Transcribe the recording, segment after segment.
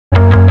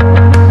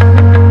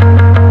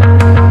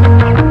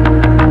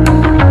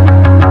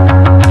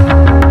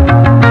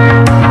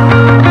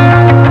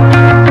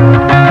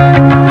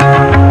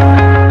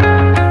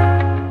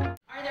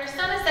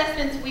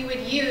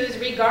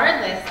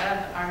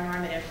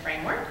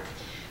framework?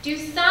 Do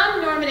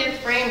some normative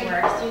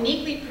frameworks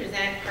uniquely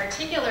present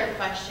particular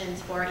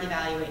questions for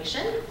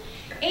evaluation?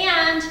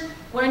 And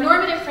where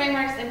normative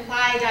frameworks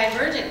imply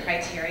divergent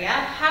criteria,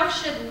 how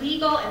should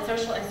legal and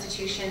social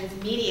institutions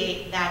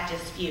mediate that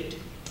dispute?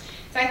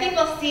 So I think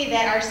we'll see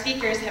that our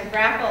speakers have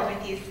grappled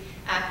with these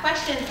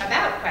questions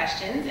about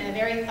questions in a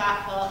very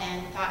thoughtful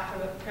and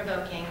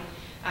thought-provoking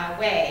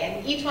way.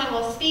 And each one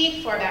will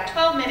speak for about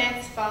 12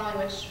 minutes, following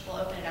which we'll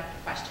open it up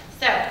for questions.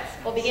 So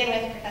we'll begin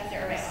with Professor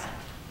Arewa.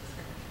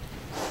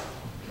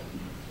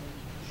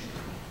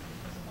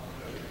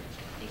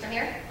 Speak from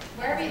here,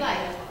 wherever you like.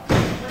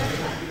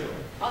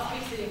 I'll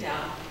speak sitting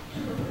down.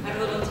 I'm a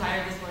little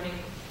tired this morning.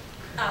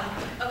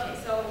 Okay,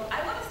 so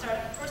I want to start,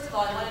 first of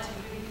all, I wanted to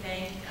really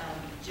thank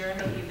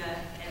Gergory N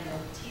and the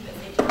team at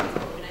St. John's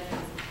for organizing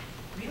this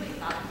really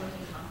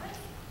thought-provoking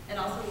conference, and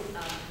also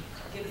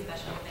give a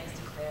special thanks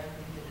to Claire,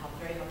 who did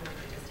very helpful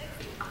statistics.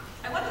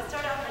 I want to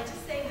start out by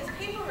just saying this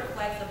paper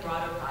reflects a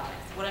broader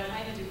project. So what I'm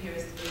trying to do here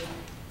is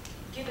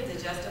give a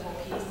digestible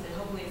piece, and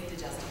hopefully it's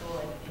digestible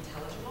and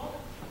intelligible,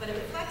 but it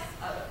reflects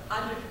the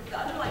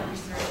underlying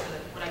research for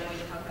what I'm going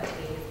to talk about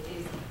today is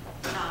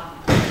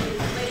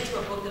related to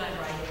a book that I'm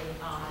writing.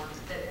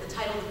 The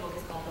title of the book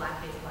is called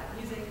Black-Based Black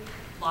Music,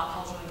 Law,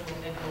 Cultural,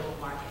 and Global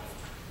Markets.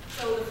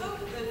 So the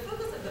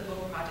focus of the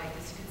book project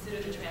is to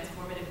consider the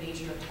transformative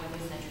nature of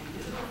 20th century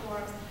musical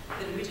forms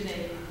that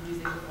originated with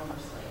music of former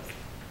slaves.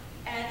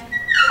 And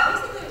it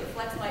basically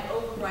reflects my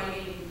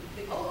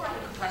the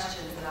overriding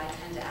questions that I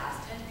tend to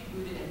ask tend to be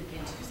rooted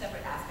in two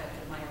separate aspects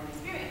of my own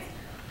experience.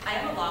 I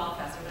am a law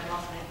professor, but I'm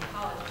also an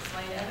anthropologist, so I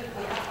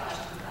inevitably ask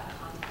questions about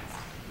context.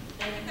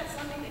 And I think that's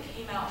something that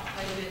came out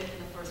quite a bit in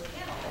the first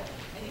panel, that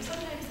I think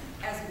sometimes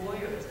as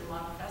lawyers and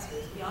law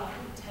professors, we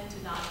often tend to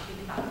not think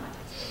about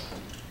context very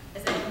much.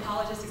 As an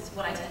anthropologist, it's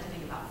what I tend to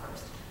think about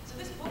first. So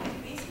this book is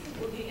basically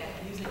looking at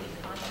music in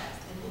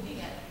context and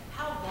looking at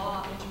how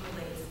law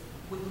interrelates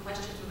with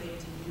questions related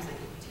to music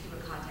in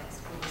particular context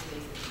over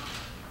space and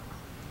time.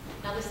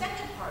 Now the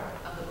second part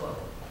of the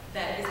book,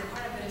 that is the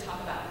part I'm going to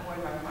talk about more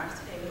in my remarks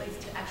today, relates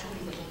to actual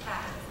musical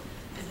practice.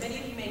 As many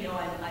of you may know,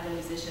 I'm a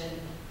musician.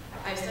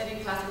 I've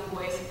studied classical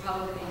voice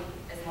probably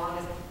as long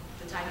as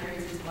the time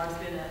period since Mark's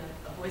been a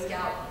Boy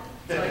Scout.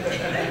 So I've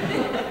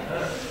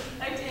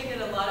taken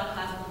a lot of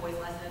classical voice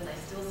lessons. I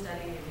still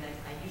study.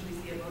 I usually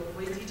see a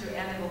voice teacher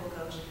and a vocal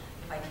coach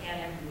if I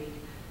can every week.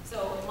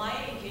 So my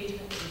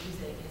engagement with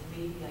music has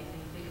made me, I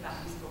think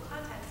about musical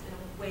context in a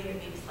way that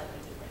may be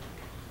slightly different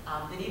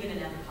than even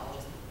an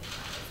anthropologist would think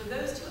about it. So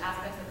those two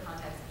aspects of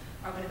context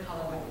are going to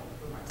color my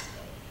remarks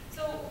today.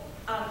 So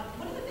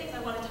one of the things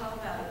I want to talk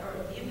about are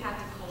the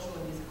impact of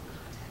cultural and musical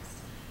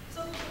context.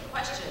 So the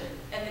question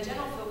and the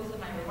general focus of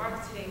my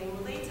remarks today will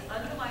relate to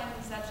underlying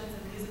conceptions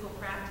of musical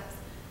practice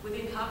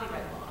within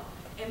copyright law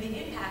and the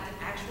impact of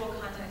actual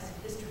context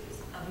and histories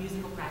of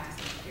musical practice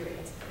and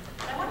experience.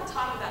 And I want to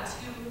talk about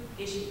two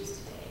issues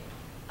today.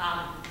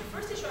 The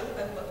first issue I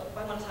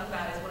want to talk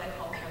about is what I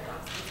call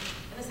paradoxes.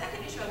 And the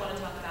second issue I want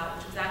to talk about,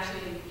 which was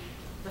actually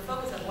the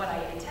focus of what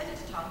I intended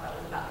to talk about,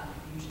 was about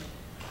confusion.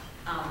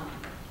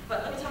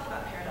 But let me talk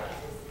about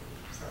paradoxes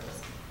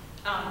first.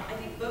 I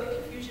think both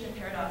confusion and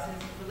paradoxes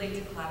relate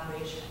to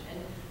collaboration. And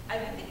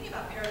I've been thinking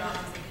about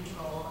paradoxes and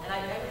control, and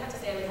I would have to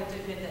say, I would have to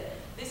admit that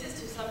this is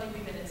to some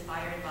degree been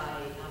inspired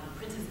by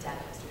Prince's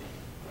death history,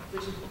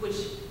 which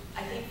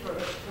I think for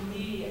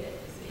me,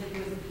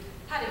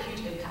 had a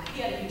huge impact.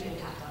 He had a huge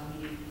impact on me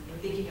in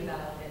thinking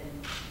about and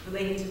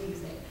relating to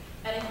music.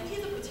 And I think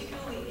he's a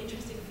particularly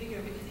interesting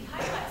figure because he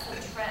highlights some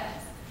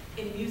trends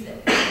in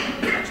music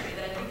in the country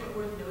that I think are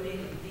worth noting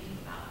and thinking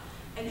about.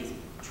 And these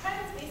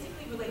trends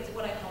basically relate to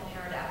what I call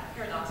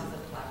paradoxes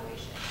of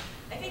collaboration.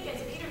 I think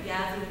as Peter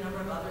Beasley and a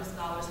number of other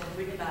scholars have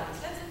written about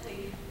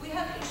extensively, we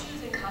have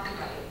issues in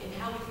copyright in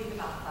how we think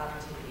about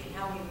collaborativity and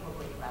how we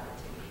incorporate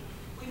collaborativity.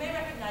 We may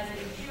recognize that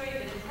in theory,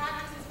 but in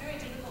practice it's very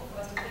difficult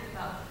for us to think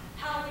about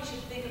how we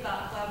should think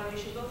about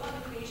collaboration, both on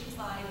the creation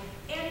side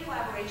and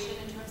collaboration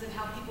in terms of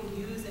how people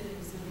use and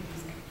consume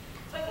music.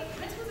 So I think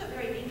Prince was a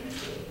very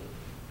interesting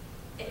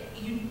and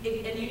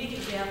unique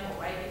example,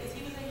 right? Because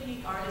he was a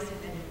unique artist in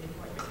many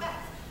important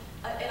respects.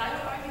 And I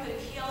would argue that a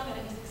key element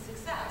of his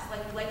success,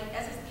 like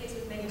as is the case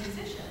with many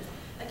musicians,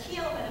 a key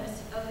element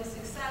of his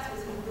success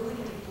was his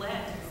ability to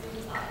blend and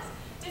synthesize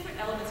different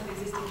elements of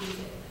existing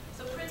music.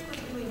 So Prince was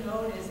really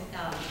known as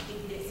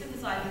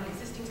synthesizing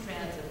existing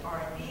strands of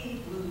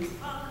R&B, blues,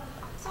 funk,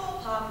 soul,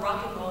 pop,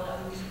 rock and roll, and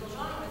other musical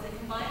genres, and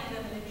combining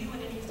them in a new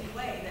and interesting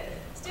way that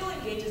still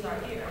engages our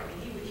ear. I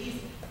mean, he's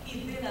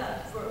been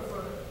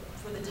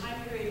for the time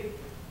period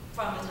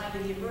from the time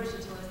that he emerged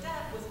until his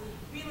death was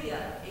really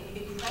an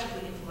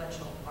incredibly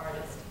influential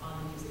artist on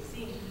the music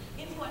scene.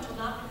 Influential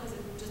not because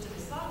just of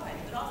his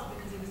songwriting, but also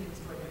because he was an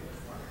extraordinary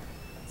performer.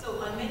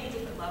 So on many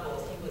different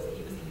levels, he was a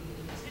unique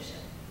musician.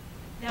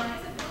 Now,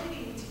 his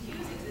ability to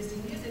use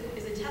existing music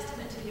is a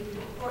testament to the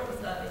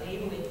importance of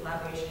enabling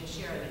collaboration and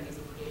sharing in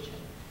music creation.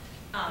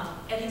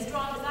 And his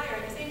strong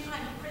desire, at the same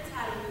time, Prince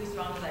had a really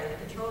strong desire to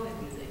control his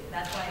music. And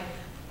that's why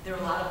there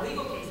are a lot of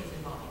legal cases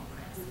involving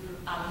Prince.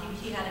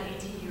 He had an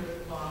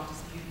 18-year-long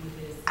dispute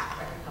with his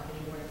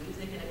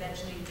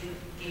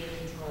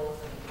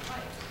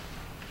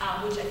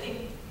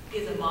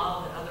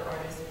model that other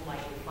artists will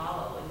likely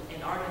follow.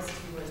 An artist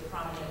who is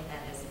prominent and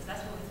as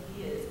successful as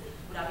he is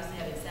would obviously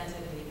have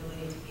incentive and the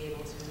ability to be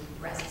able to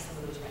wrest some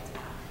of those rights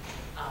back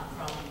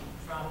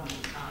from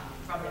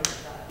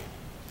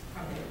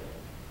their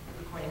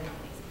recording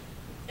companies.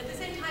 At the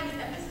same time, his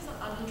emphasis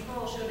on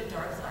control showed a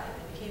dark side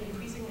that became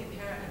increasingly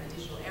apparent in the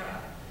digital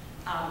era,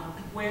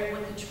 where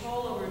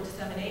control over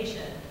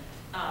dissemination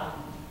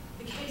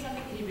became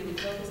something that he really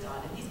focused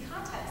on. In these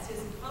contexts,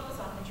 his focus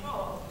on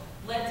control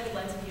led to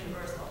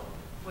Universal,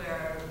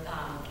 where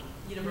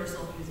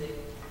Universal Music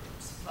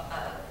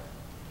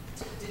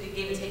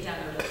gave a takedown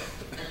notice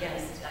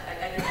against,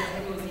 I think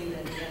everyone's seen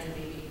the Dance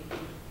Baby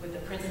with the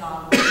Prince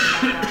song.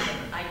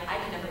 I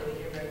can never really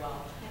hear very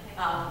well.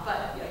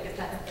 But yeah, I guess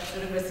that's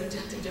sort of a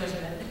subjective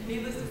judgment.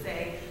 Needless to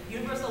say,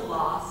 Universal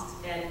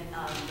lost, and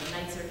the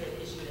Ninth Circuit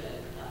issued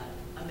an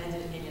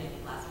amended opinion, I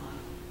think, last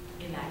month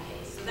in that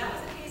case. So that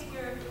was a case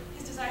where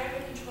his desire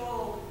for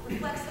control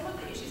reflects some of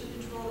the issues of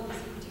control that we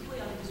see,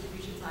 particularly on the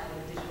distribution side in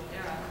the digital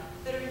era,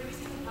 that are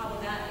increasingly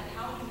problematic.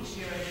 How can we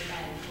share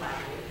and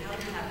collaborate? How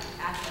do we have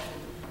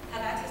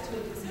access to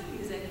and consume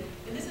music?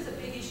 And this is a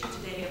big issue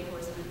today, of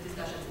course, with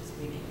discussions of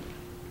streaming.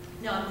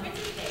 Now, in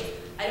Prince's case,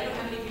 I don't know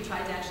how many of you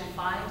tried to actually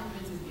find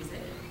Prince's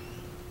music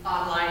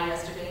online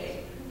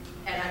yesterday,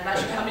 and I'm not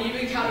sure how many of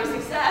you encountered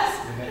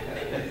success.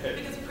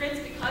 Because Prince,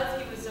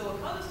 because he was so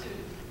opposed to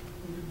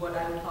what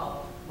I would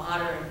call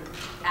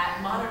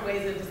modern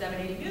ways of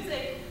disseminating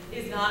music,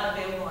 is not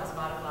available on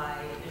Spotify.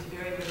 There's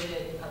very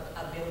limited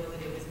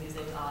availability of his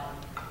music on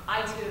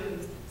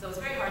iTunes, so it's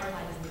very hard to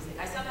find his music.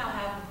 I somehow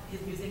have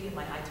his music in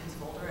my iTunes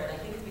folder, and I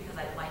think it's because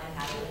I might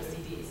have had old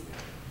CDs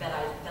that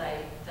I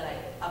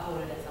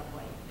uploaded at some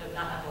point. No,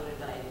 not uploaded,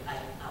 but I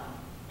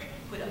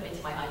put up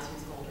into my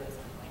iTunes folder at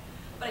some point.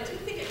 But I do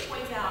think it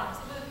points out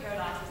some of the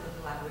paradoxes of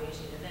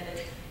collaboration, and that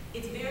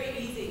it's very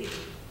easy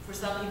for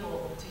some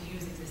people to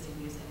use existing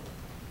music.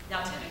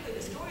 Now, typically,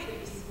 the story that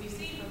we've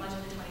seen for much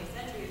of the 20th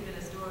century has been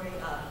a story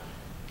of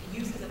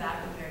uses of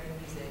African American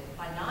music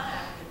by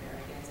non-African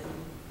Americans and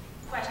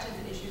questions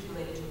and issues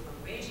related to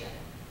appropriation.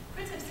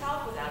 Prince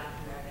himself was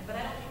African American, but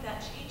I don't think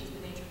that changes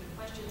the nature of the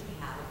questions we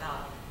have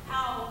about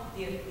how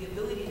the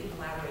ability to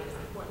collaborate is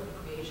important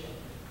for creation,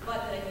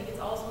 but that I think it's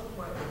also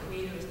important for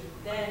creators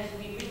then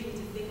we really need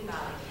to think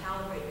about and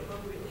calibrate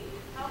appropriately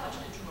how much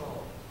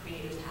control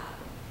creators have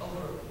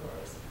over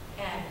works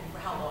and for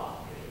how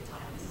long a period of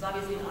time. This is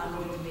obviously an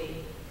ongoing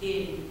debate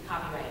in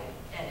copyright,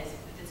 and it's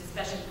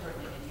especially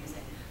pertinent in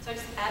music. So I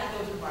just added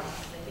those remarks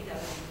because I think I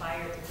was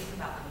inspired to think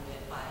about them a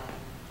bit by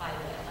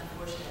the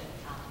unfortunate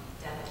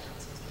death of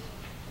Prince history.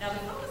 Now, the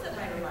focus of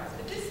my remarks,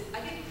 but this,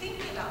 I think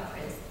thinking about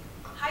Prince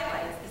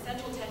highlights the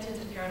central tensions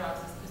and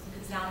paradoxes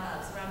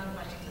surrounding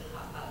questions of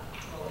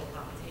control and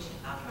compensation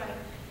copyright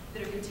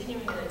that are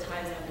continuing at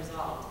times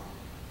unresolved.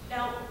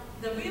 Now,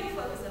 the real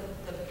focus of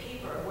the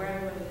paper, where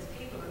I'm going with this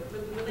paper,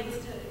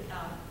 relates to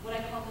what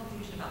I call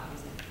confusion about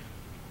music.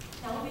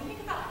 Now, when we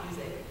think about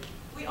music,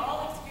 we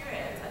all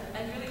experience,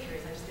 I'm really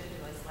curious, I just did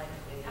a slide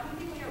quiz, how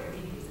many people here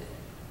read music?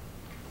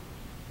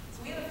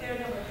 So we have a fair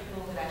number of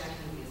people that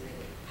actually read music.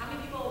 How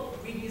many people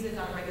read music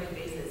on a regular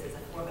basis as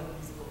a form of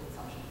musical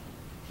consumption?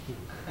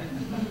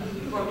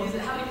 Or music,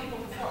 how many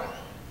people perform?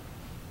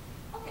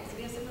 Okay, so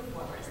we have some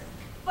performers.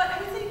 But I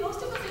would say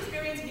most of us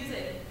experience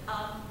music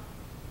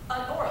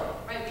orally,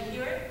 right? We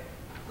hear it,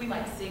 we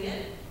might sing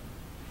it.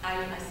 I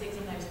sing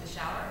sometimes in the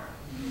shower.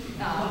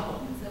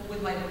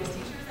 With my voice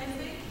teachers, I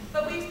sing.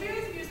 But we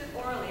experience music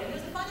orally, and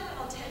there's a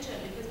fundamental tension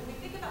because when we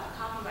think about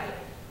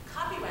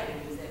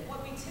copyrighting music,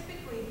 what we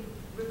typically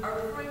are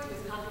referring to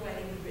as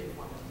copyrighting the written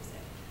form of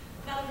music.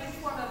 Now, the written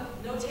form of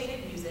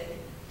notated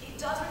music, it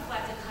does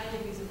reflect a kind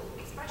of musical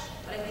expression,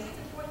 but I think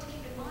it's important to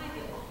keep in mind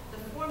that the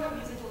form of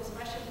musical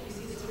expression that we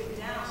see that's written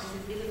down is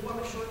a form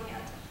of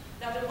shorthand.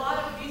 Now, there are a lot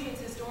of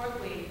reasons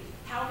historically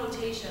how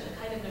notation, the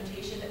kind of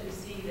notation that we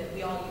see that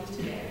we all use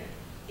today,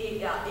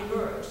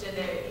 emerged, and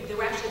there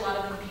were actually a lot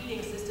of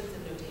competing systems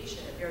of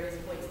notation at various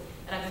points.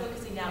 And I'm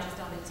focusing now just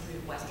on the history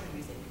of Western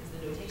music, because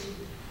the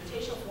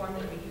notational form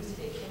that we use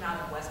today came out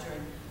of Western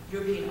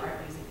European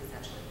art music,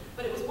 essentially.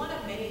 But it was one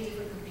of many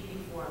different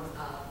competing forms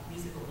of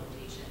musical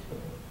notation.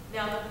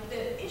 Now,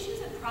 the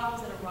issues and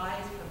problems that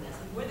arise from this,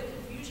 and where the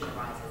confusion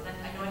arises, and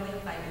I know I only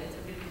have 5 minutes,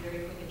 I'm going to be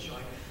very quick and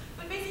short,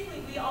 but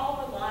basically we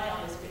all rely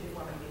on this written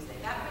form of music.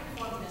 That written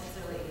form is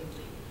necessarily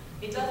incomplete.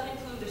 It doesn't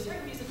include, there's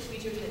certain musical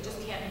features that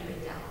just can't be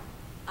written down.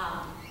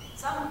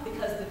 Some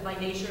because by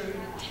nature,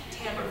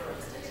 timbre, for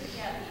instance, you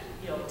can't,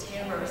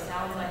 timbre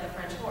sounds like the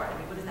French horn. I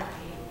mean, what does that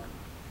mean?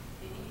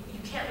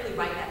 You can't really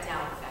write that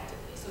down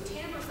effectively. So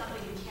timbre is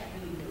something you can't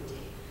really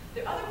notate.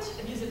 There are other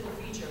musical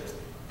features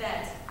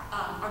that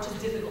are just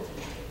difficult to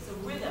notate. So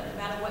rhythm, no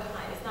matter what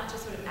kind, it's not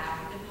just sort of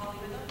African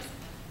polyrhythms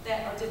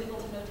that are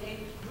difficult to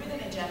notate. Rhythm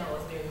in general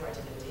is very hard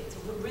to notate.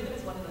 So rhythm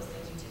is one of those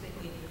things you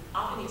typically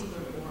often need to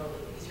learn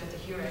orally because you have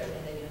to hear it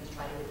and then you have to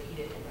try to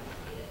repeat it and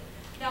replicate it.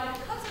 Now,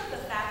 because of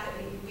the fact that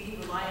we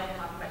rely on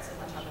copyright so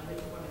much on the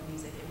written form of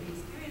music, and we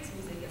experience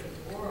music as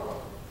an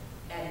oral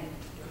and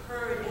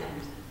heard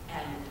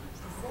and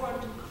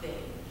performed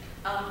thing,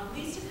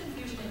 leads to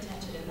confusion and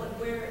tension.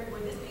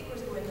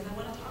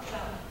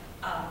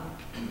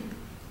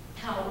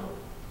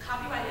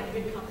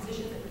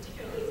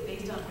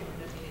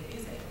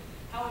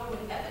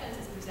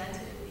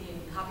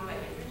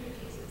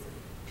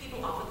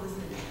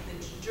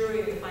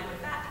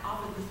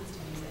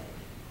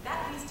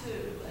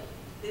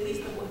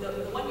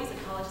 the one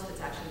musicologist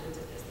that's actually looked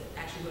at this, that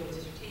actually wrote a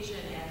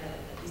dissertation and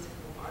at least a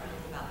couple of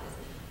articles about this,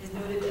 has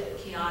noted that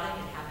chaotic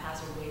and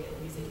haphazard way that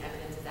music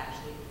evidence is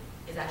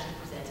actually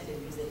presented in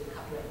music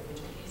copyright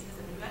infringement cases.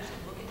 And when you actually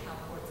look at how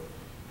courts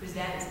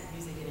present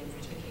music in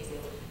infringement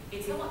cases,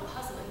 it's somewhat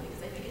puzzling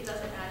because I think it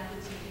doesn't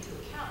adequately take into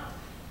account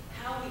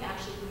how we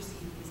actually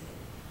perceive music.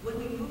 When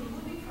we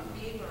moving from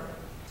paper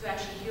to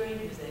actually hearing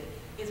music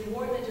is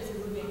more than just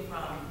moving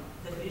from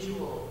the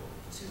visual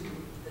to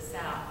the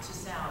sound.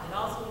 It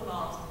also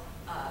involves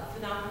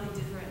phenomenally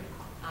different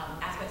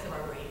aspects of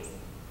our brains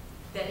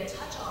that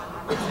touch on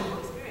our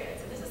musical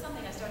experience. And this is something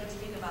I started to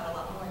think about a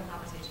lot more in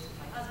conversations with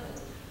my husband.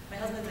 My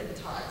husband's a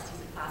guitarist.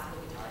 He's a classical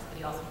guitarist, but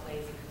he also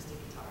plays acoustic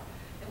guitar.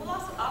 And we'll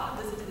also often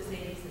listen to the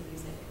same piece of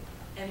music,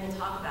 and we'll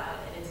talk about it,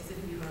 and it's as if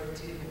we heard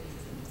two different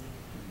pieces of music.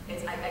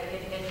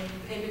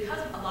 And because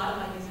a lot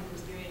of my musical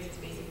experience has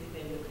basically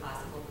been with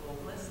classical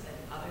vocalists and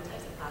other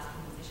types of classical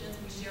musicians,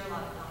 we share a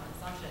lot of common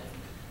assumptions.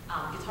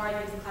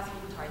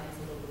 Classical guitar is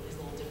a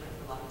little different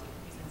for a lot of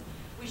different reasons.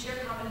 We share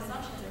common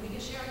assumptions, and we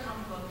can share a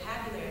common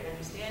vocabulary and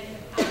understanding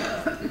of how to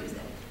listen to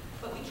music.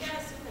 But we can't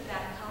assume that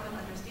that common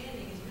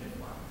understanding is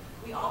uniform.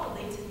 We all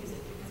relate to music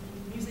because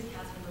music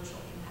has an emotional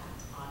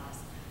impact on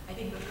us. I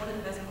think that one of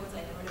the best quotes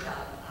I've heard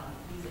about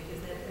music is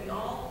that we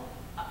all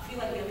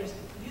feel like we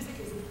understand. Music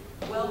is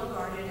well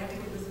regarded,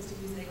 everyone listens to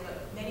music,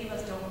 but many of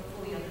us don't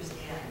fully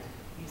understand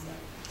music.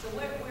 So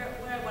where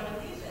I want to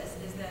leave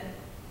this is that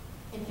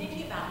in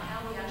thinking about how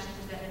we actually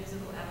present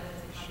musical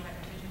evidence in copyright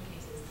infringement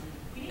cases,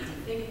 we need to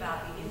think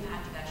about the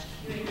impact of actually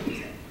hearing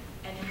music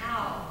and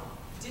how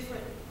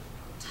different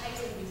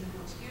types of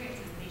musical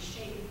experiences may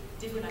shape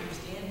different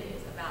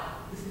understandings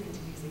about listening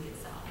to music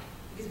itself.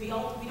 Because we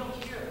don't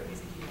hear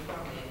music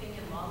uniformly. I think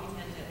in law we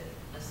tend to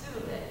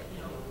assume that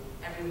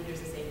everyone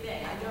hears the same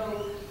thing. I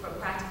know from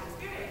practical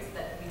experience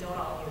that we don't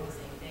all hear the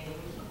same thing.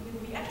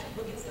 When we actually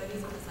look at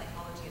studies of the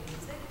psychology of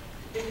music,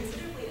 they're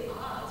considerably at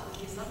odds with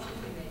the assumptions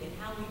we make in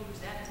how we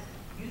present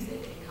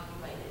music in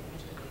copyright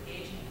infringement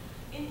litigation.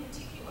 In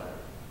particular,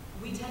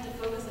 we tend to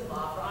focus in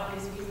law, for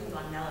obvious reasons,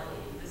 on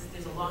melody.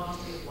 There's a long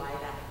history of why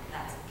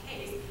that's the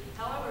case.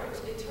 However,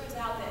 it turns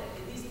out that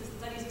at least the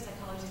studies of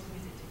psychology of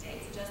music to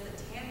date suggest that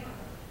timbre,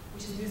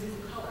 which is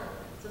musical color,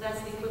 so that's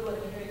the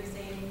equivalent of hearing the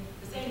same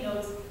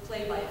notes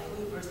played by a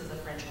flute versus a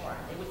French horn.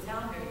 They would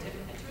sound very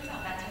different. It turns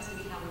out that tends to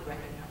be how we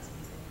recognize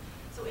music.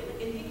 So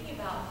in thinking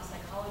about the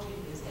psychology of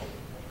music,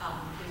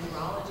 the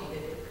neurology,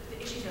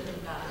 the issues of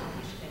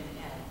cognition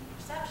and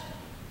perception,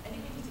 I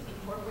think we need to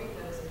incorporate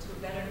those to a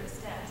better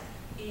extent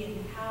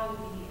in how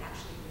we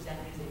actually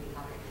present music in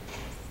copyright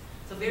cases.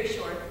 So very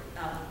short,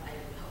 I'm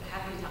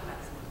happy to talk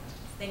about some more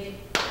questions. Thank you.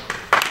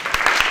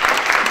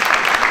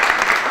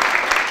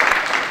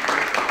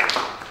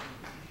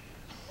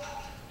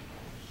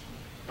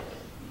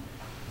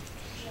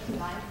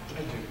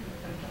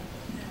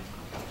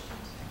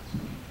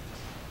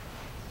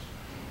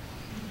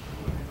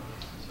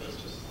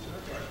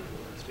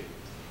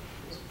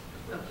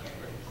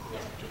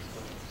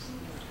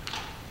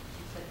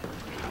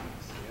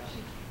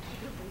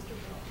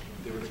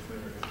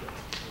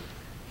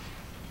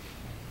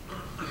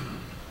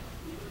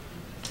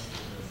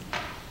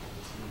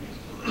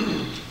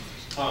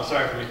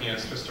 Sorry for making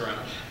us twist around.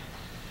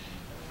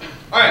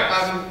 All right,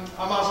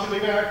 I'm Oskar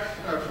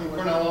Liivak from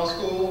Cornell Law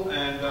School,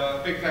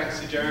 and big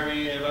thanks to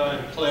Jeremy, Eva,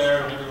 and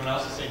Claire, and everyone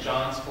else at St.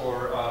 John's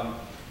for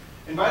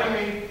inviting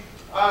me.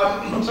 So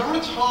I'm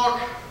going to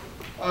talk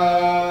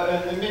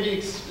and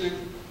maybe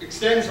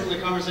extend some of the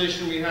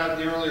conversation we had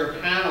in the earlier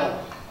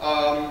panel.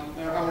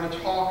 I want to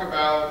talk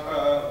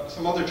about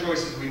some other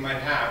choices we might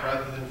have,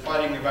 rather than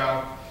fighting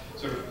about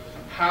sort of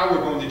how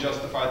we're going to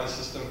justify the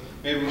system.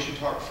 Maybe we should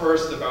talk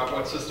first about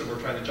what system we're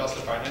trying to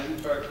justify. And in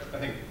fact, I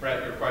think,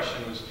 Brett, your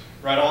question was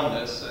right on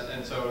this,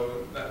 and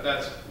so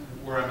that's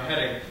where I'm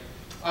heading.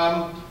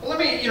 Well, let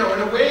me, in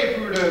a way, if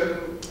we were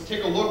to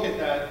take a look at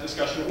that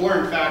discussion, or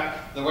in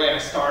fact, the way I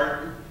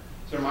start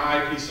sort of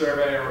my IP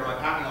survey or my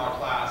patent law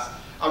class,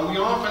 we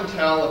often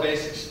tell a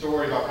basic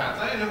story about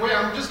patents. In a way,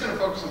 I'm just going to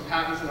focus on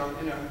patents, and I'm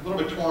a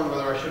little bit torn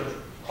whether I should have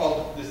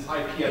called this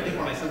IP. I think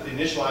when I sent the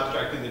initial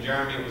abstract into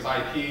Jeremy, it was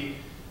IP,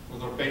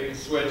 with a little bait and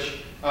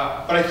switch.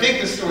 But I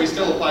think this story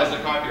still applies to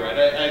copyright.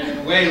 I'm in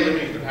a way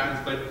limiting to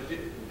patents, but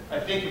I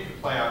think it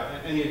could play out.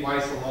 Any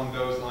advice along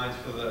those lines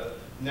for the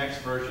next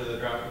version of the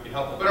draft would be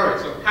helpful. But all right,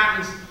 so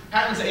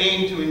patents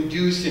aim to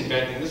induce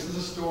inventing. This is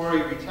a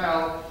story we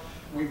tell.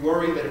 We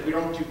worry that if we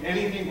don't do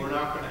anything, we're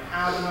not going to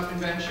have enough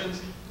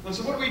inventions. And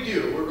so what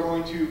do? We're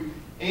going to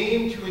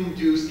aim to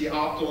induce the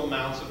optimal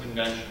amounts of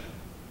invention.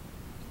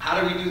 How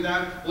do we do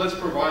that? Let's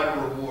provide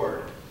a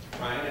reward,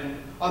 right? And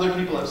other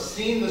people have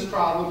seen this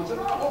problem and said,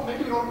 oh, well,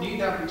 maybe we don't need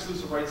to have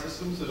exclusive rights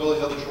systems. There's all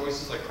these other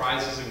choices like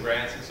prizes and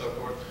grants and so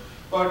forth.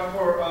 But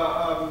for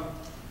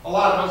a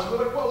lot of us,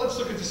 we're like, well, let's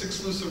look at this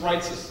exclusive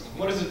rights system.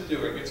 What is it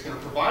doing? It's going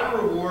to provide a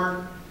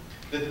reward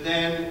that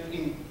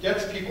then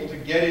gets people to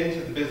get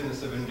into the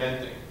business of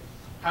inventing.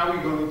 How are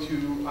we going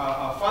to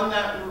fund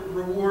that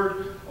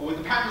reward? With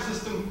the patent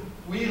system,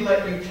 we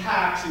let you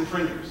tax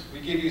infringers.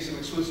 We give you some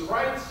exclusive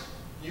rights,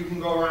 you can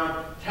go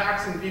around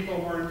taxing people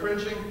who are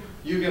infringing,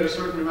 you get a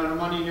certain amount of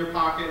money in your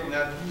pocket, and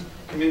that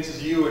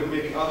convinces you and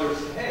maybe others,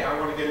 hey, I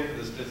want to get into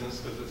this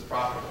business because it's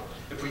profitable.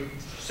 If we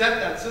set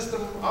that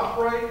system up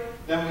right,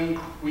 then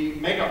we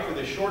make up for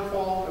this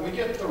shortfall, and we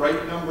get the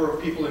right number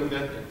of people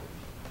inventing.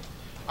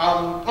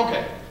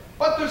 Okay,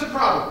 but there's a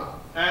problem,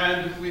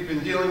 and we've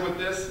been dealing with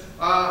this,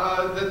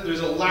 that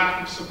there's a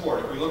lack of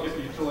support. If we look at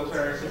the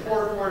utilitarian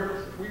support for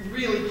it, we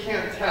really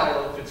can't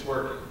tell if it's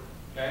working,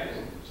 okay?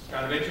 It's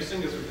kind of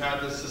interesting because we've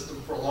had this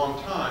system for a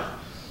long time.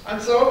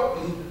 And so,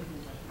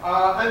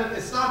 and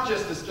it's not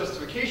just this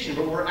justification,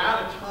 but we're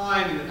at a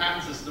time in the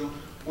patent system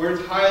where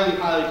it's highly,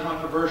 highly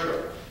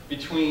controversial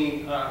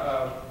between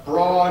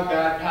broad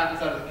bad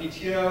patents out of the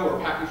PTO or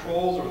patent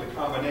trolls or the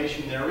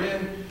combination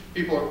therein.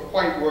 People are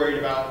quite worried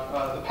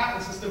about the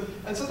patent system,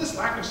 and so this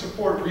lack of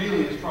support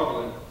really is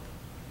troubling.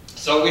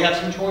 So we have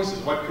some choices.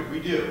 What could we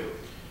do?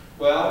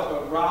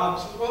 Well, Rob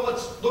said, well,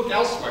 let's look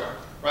elsewhere,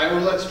 right?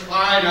 Or let's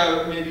try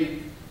to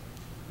maybe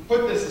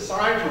put this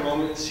aside for a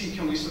moment and see,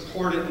 can we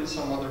support it in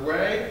some other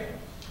way?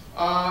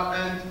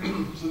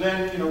 And so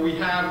then, you know, we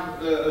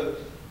have,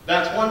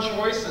 that's one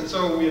choice, and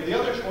so we have the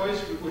other choice,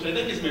 which I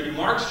think is maybe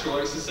Mark's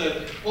choice, is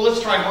said, well,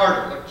 let's try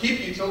harder. Like, keep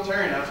the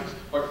utilitarian aspects,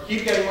 or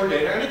keep getting more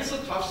data, and it's a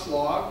tough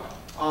slog.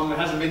 It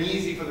hasn't been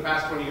easy for the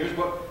past 20 years,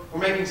 but we're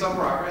making some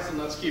progress, and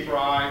let's keep our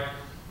eye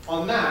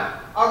on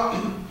that.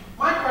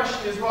 My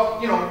question is,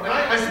 well, you know, and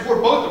I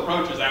support both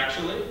approaches,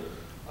 actually.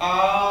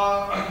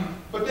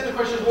 But then the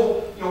question is,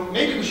 well, you know,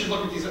 maybe we should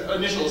look at these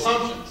initial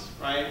assumptions,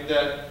 right?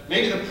 That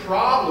maybe the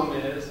problem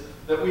is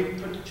that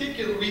we've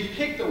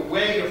picked a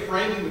way of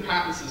framing the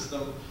patent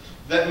system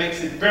that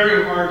makes it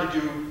very hard to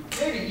do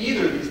maybe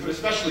either of these, but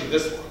especially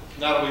this one.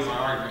 That'll be my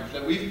argument,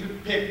 that we've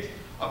picked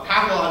a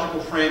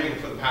pathological framing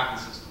for the patent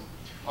system.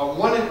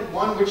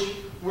 One which,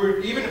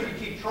 even if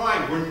we keep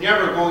trying, we're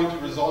never going to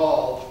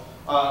resolve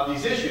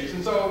these issues.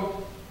 And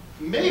so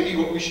maybe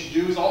what we should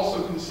do is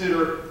also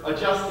consider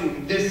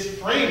adjusting this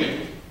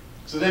framing,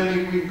 so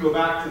then we go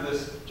back to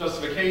this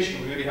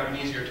justification, we maybe have an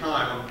easier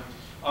time.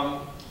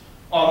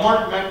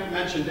 Mark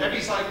mentioned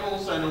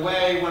epicycles, and a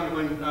way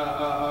when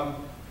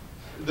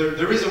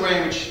there is a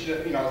way in which,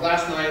 you know,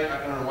 last night,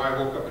 I don't know why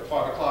I woke up at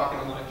 5 o'clock,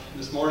 and I'm like,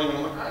 this morning, and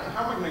I'm like,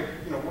 how am I going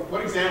to, you know,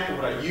 what example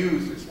would I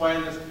use to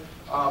explain this?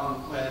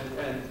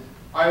 And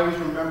I always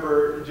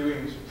remember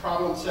doing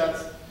problem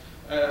sets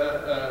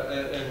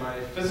in my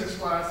physics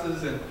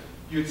classes, and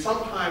you'd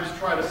sometimes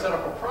try to set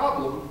up a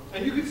problem,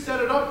 and you could set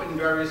it up in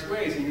various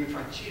ways, and you would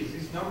find, geez,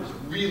 these numbers are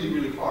really,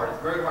 really hard.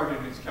 It's very hard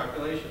to do these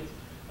calculations.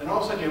 And all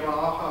of a sudden you have an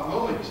aha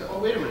moment. You say, oh,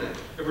 wait a minute.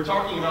 If we're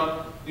talking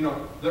about, you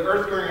know, the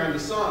Earth going around the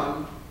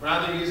sun,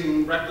 rather than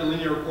using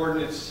rectilinear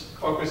coordinates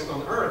focused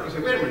on the Earth, you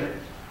say, wait a minute.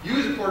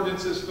 Use a coordinate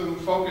system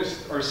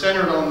focused or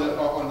centered on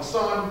the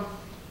sun.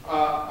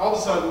 All of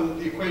a sudden,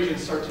 the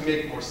equations start to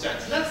make more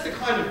sense. And that's the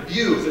kind of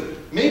view, is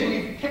that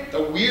maybe we picked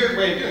a weird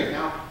way of doing it.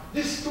 Now,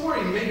 this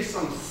story makes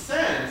some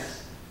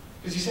sense,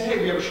 because you say,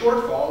 hey, we have a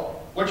shortfall.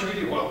 What should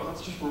we do? Well,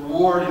 let's just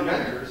reward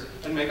inventors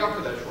and make up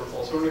for that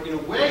shortfall. So in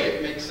a way,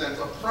 it makes sense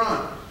up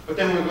front. But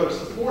then when we go to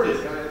support it,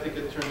 I think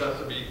it turns out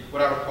to be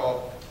what I would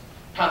call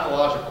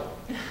pathological.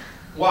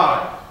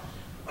 Why?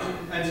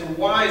 And so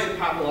why is it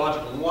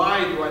pathological? And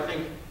why do I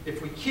think,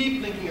 if we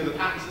keep thinking of the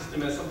patent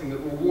system as something that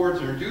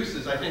rewards or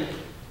induces, I think,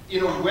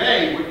 in a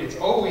way, it's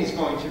always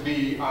going to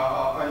be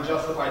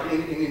unjustified.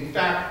 In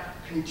fact,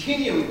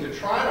 continuing to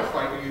try to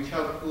fight a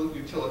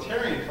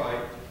utilitarian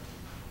fight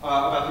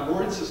about the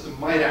reward system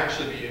might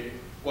actually be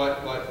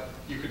what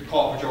you could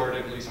call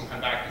pejoratively some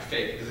kind of act of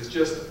faith, because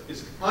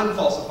it's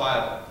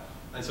unfalsifiable.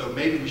 And so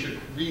maybe we should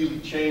really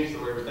change the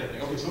way we're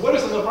thinking. Okay, so what are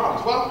some of the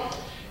problems? Well,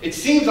 it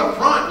seems up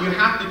front you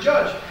have to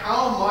judge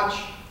how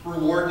much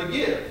reward to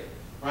give,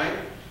 right?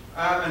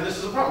 And this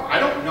is a problem. I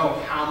don't know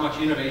how much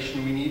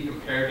innovation we need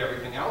compared to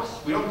everything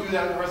else. We don't do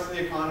that in the rest of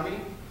the economy.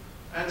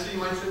 And so you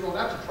might say, well,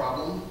 that's a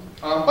problem.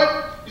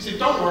 But you say,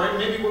 don't worry,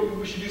 maybe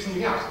we should do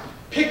something else.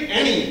 Pick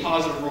any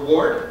positive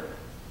reward,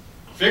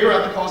 figure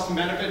out the costs and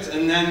benefits,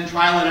 and then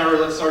trial and error,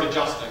 let's start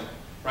adjusting,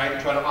 right?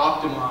 And try to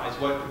optimize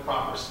what the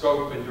proper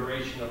scope and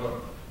duration of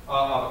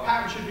a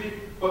patent should be.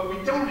 But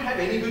we don't have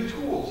any good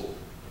tools.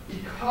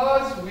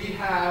 Because we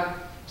have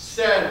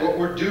said what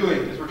we're doing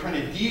is we're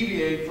trying to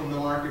deviate from the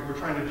market, we're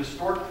trying to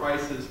distort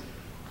prices,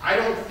 I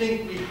don't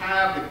think we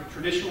have the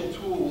traditional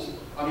tools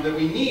that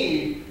we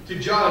need to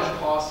judge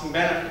costs and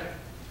benefit.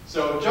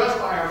 So just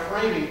by our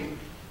framing,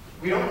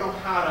 we don't know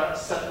how to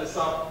set this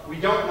up, we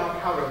don't know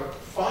how to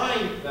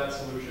find that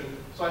solution,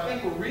 so I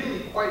think we're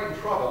really quite in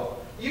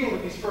trouble, even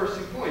with these first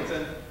 2 points.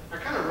 And I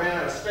kind of ran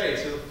out of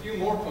space. There's a few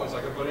more points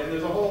I could put in.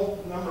 There's a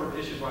whole number of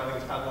issues why I think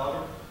it's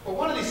pathological. But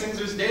one of these things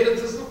is data.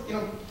 You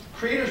know,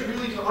 creators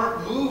really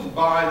aren't moved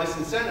by this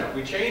incentive.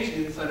 We change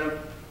the incentive.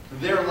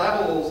 Their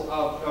levels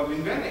of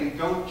inventing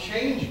don't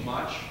change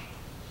much.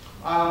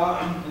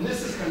 And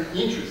this is kind of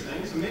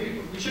interesting. So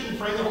maybe we shouldn't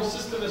frame the whole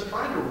system as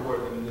trying to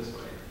reward them in this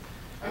way.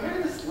 And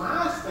maybe this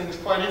last thing is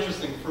quite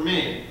interesting for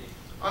me.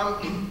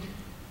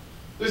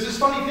 There's this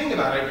funny thing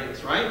about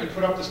ideas, right? You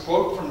put up this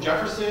quote from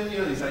Jefferson, you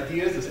know, these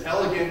ideas, this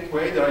elegant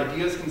way that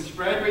ideas can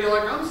spread, but you're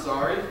like, I'm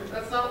sorry,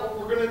 that's not what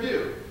we're going to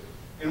do.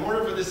 In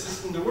order for this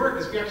system to work,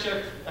 is we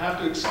actually have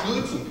to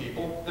exclude some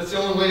people. That's the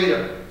only way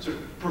to sort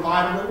of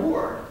provide a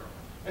reward.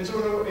 And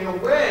so in a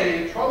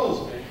way, it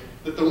troubles me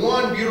that the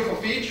one beautiful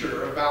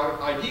feature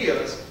about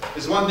ideas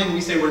is one thing we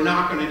say we're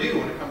not going to do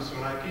when it comes to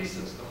an IP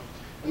system.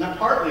 And that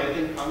partly, I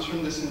think, comes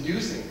from this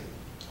inducing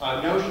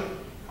notion.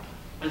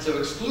 And so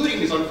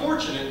excluding is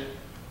unfortunate,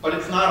 but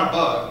it's not a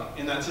bug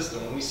in that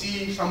system. When we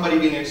see somebody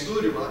being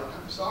excluded, we're like,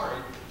 I'm sorry,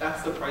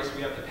 that's the price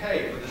we have to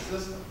pay for this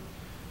system.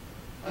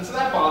 And so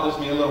that bothers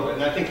me a little bit,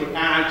 and I think would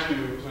add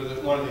to sort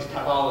of one of these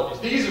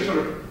pathologies. These are sort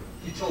of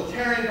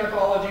utilitarian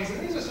pathologies,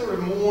 and these are sort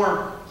of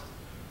more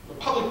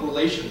public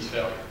relations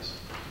failures,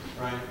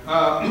 right?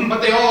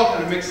 But they all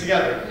kind of mix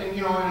together, and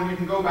you know, and we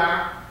can go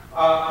back,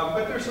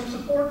 but there's some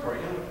support for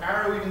it. You know,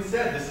 Arewa even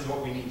said this is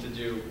what we need to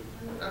do.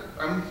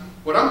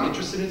 What I'm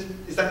interested in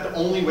is that the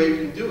only way we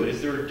can do it?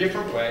 Is there a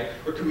different way?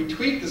 Or could we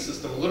tweak the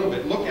system a little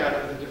bit, look at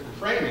it with a different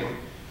framing,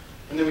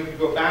 and then we can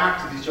go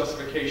back to these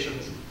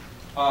justifications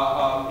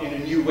in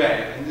a new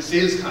way? And this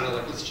is kind of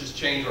like, let's just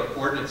change our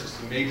coordinate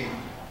system. Maybe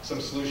some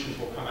solutions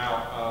will come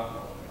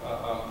out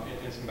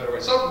in some better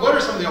ways. So what are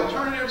some of the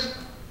alternatives?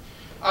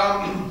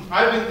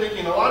 I've been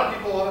thinking, a lot of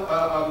people,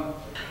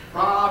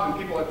 Rob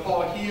and people like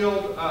Paul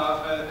Heald,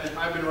 and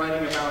I've been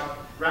writing about,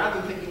 rather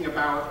than thinking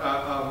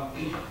about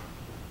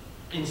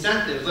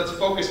incentives, let's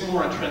focus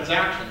more on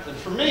transactions. And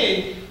for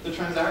me, the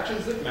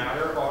transactions that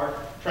matter are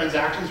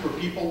transactions where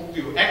people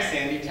do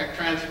ex-ante tech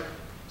transfer.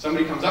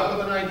 Somebody comes up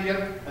with an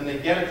idea, and they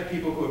get it to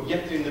people who have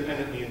yet to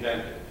independently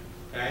invent it.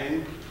 Okay?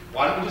 And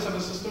why don't we just have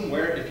a system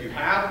where if you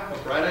have a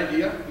bright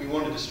idea, you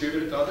want to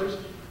distribute it to others,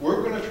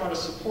 we're going to try to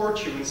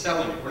support you in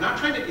selling it. We're not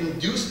trying to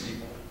induce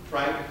people,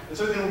 right? And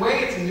so in a way,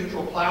 it's a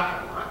neutral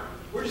platform, right?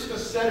 We're just going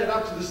to set it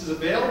up so this is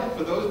available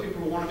for those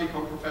people who want to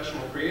become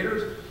professional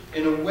creators.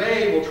 In a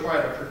way, we'll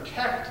try to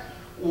protect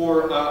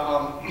or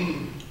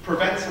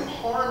prevent some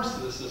harms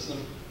to the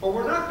system, but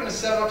we're not going to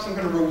set up some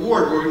kind of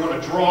reward where we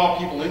want to draw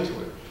people into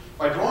it.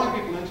 By drawing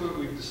people into it,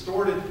 we've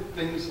distorted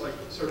things like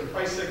certain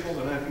price signals,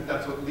 and I think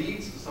that's what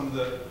leads to some of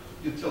the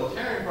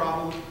utilitarian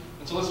problems.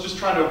 And so let's just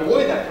try to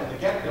avoid that from the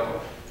get-go.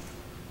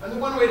 And the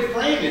one way to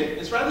frame it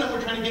is, rather than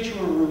we're trying to get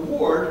you a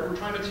reward, we're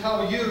trying to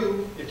tell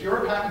you, if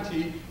you're a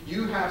patentee,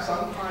 you have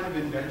some kind of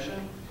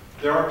invention.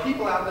 There are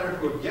people out there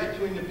who have yet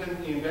to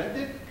independently invent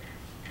it.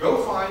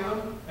 Go find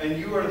them, and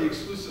you are the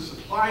exclusive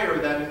supplier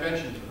of that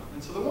invention to them.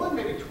 And so the one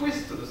maybe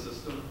twist to the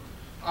system,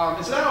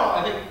 and so that all,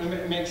 I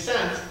think, makes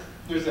sense.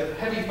 There's a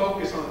heavy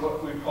focus on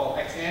what we call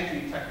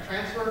ex-ante tech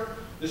transfer.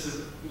 This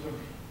is,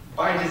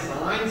 by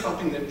design,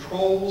 something that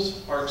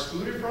trolls are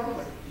excluded from.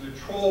 Like the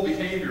troll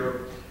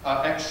behavior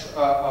of ex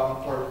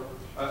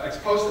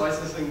post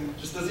licensing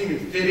just doesn't even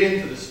fit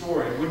into the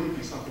story. It wouldn't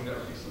be something that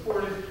would be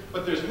supported.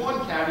 But there's one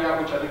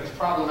caveat which I think is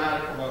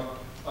problematic from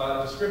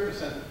a descriptive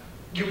sense.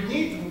 You would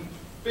need to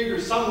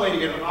figure some way to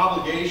get an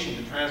obligation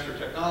to transfer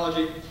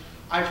technology.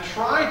 I've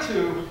tried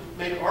to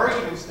make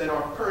arguments that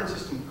our current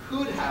system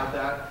could have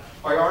that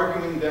by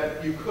arguing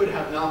that you could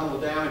have nominal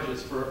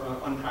damages for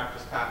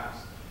unpracticed patents.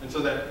 And so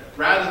that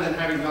rather than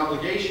having an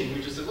obligation,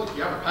 we just said, look,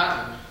 you have a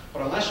patent,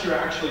 but unless you're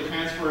actually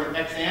transferring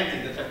ex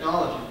ante the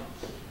technology,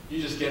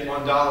 you just get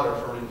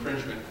 $1 for an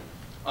infringement.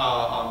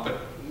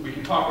 But we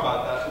can talk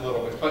about that a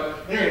little bit.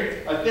 But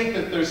anyway, I think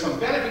that there's some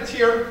benefits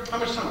here. How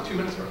much time? 2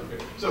 minutes?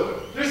 Okay.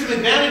 So there's some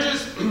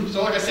advantages.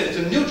 So like I said, it's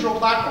a neutral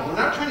platform.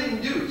 We're not trying to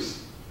induce.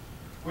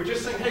 We're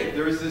just saying, hey,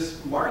 there is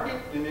this market,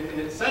 and in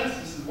a sense,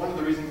 this is one of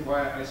the reasons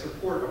why I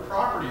support a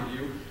property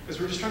view, because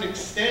we're just trying to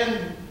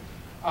extend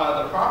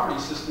the property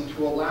system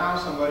to allow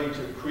somebody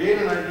to create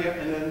an idea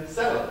and then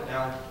sell it.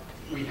 Now,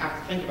 we have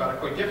to think about it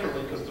quite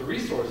differently because the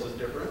resource is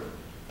different.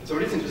 And so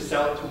it isn't just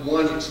sell it to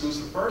one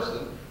exclusive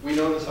person. We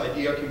know this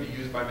idea can be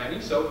used by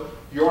many, so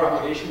your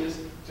obligation is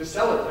to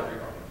sell it to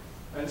everybody.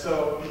 And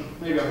so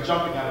maybe I'm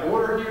jumping out of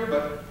order here,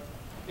 but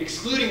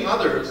excluding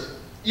others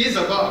is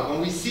a bug.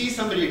 When we see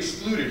somebody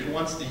excluded who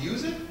wants to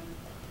use it,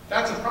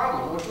 that's a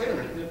problem. Wait a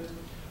minute.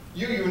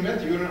 You have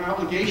an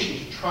obligation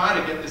to try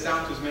to get this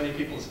out to as many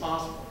people as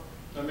possible.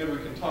 Now maybe we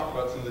can talk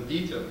about some of the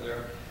details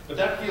there. But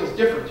that feels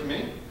different to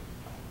me.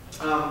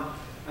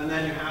 And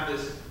then you have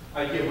this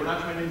idea, we're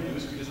not trying to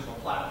induce, we just have a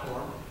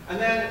platform. And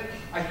then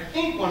I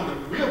think one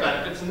of the real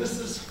benefits, and this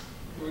is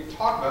what we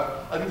talk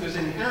about, I think there's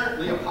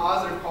inherently a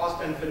positive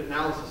cost-benefit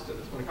analysis to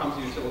this when it comes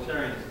to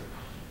utilitarianism.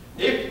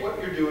 If what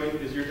you're doing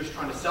is you're just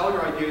trying to sell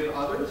your idea to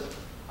others,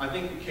 I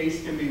think the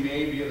case can be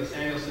made via the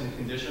Samuelson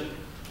condition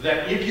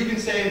that if you can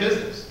stay in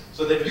business,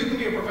 so that you can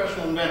be a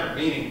professional inventor,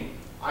 meaning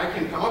I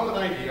can come up with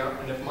an idea,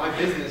 and if my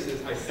business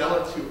is I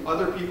sell it to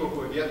other people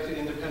who have yet to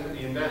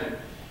independently invent it,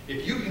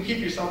 if you can keep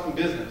yourself in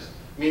business,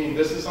 meaning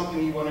this is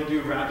something you want to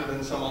do rather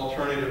than some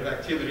alternative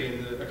activity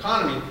in the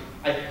economy,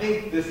 I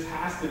think this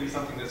has to be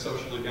something that's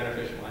socially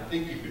beneficial. I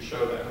think you could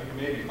show that. We can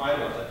maybe fight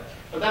about that.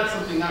 But that's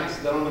something nice,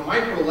 that on the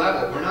micro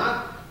level, we're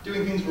not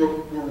doing things for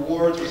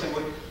rewards. We're saying,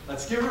 well,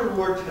 let's give a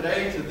reward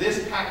today to this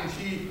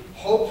patentee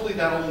Hopefully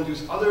that'll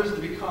induce others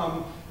to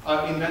become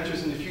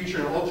inventors in the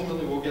future, and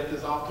ultimately we'll get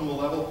this optimal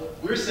level.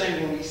 We're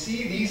saying when we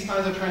see these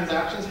kinds of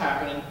transactions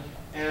happening,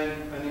 and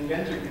an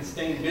inventor can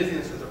stay in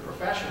business as a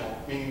professional,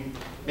 meaning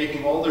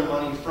making all their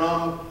money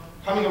from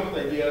coming up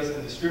with ideas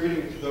and distributing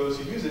it to those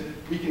who use it,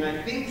 we can,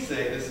 I think,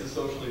 say this is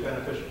socially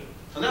beneficial.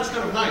 And that's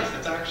kind of nice.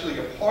 That's actually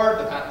a part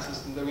of the patent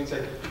system that we can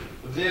say,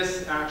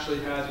 this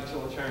actually has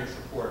utilitarian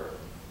support.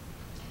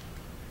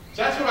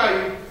 So that's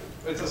what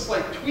it's a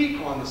slight tweak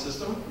on the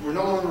system. We're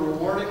no longer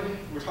rewarding.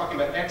 We're talking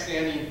about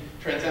ex-ante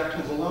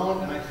transactions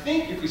alone. And I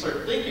think if we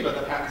start thinking about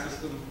the patent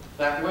system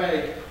that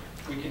way,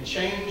 we can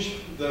change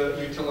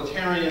the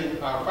utilitarian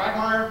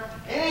quagmire.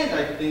 And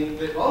I think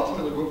that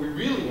ultimately what we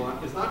really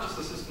want is not just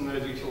a system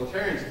that has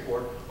utilitarian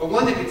support, but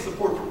one that gets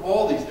support from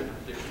all these different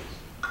things.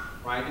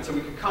 Right? And so we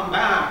could come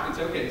back and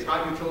say, okay, it's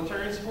got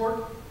utilitarian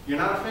support. You're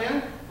not a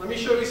fan? Let me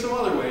show you some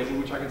other ways in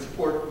which I can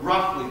support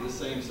roughly the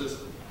same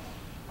system.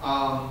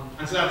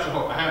 And so that's the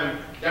hope. I haven't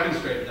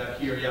demonstrated that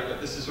here yet, but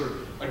this is sort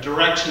of a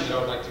direction that I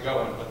would like to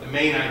go in. But the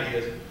main idea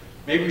is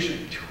maybe we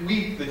should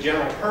tweak the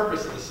general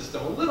purpose of the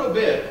system a little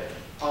bit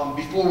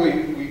before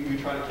we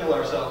try to kill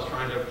ourselves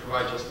trying to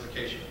provide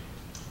justification.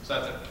 So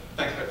that's it.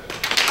 Thanks, guys.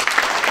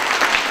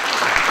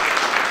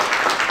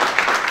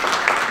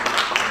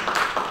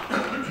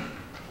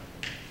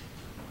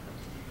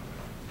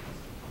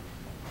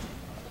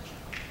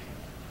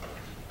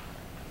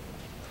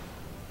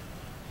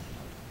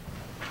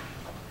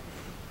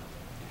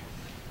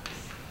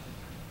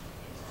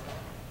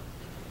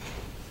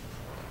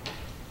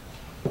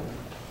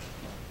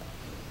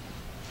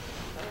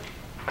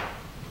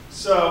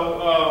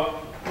 So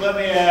let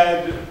me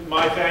add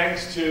my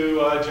thanks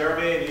to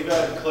Jeremy and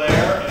Eva and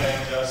Claire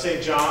and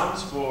St.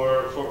 John's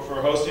for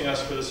hosting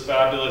us for this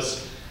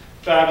fabulous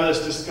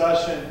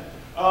discussion.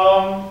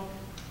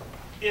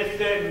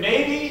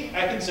 Maybe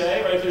I can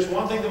say, right, if there's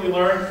one thing that we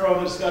learned from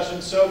the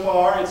discussion so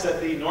far, it's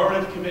that the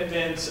normative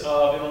commitments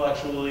of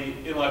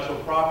intellectual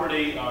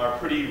property are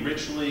pretty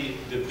richly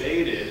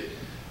debated.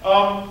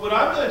 What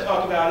I'm going to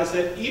talk about is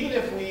that even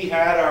if we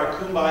had our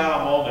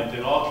kumbaya moment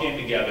and all came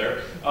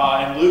together,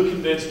 and Luke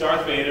convinced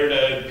Darth Vader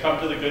to come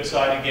to the good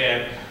side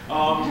again,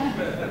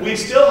 we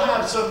still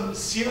have some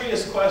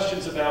serious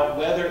questions about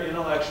whether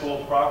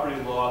intellectual property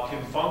law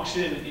can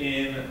function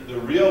in the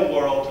real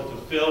world to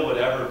fulfill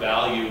whatever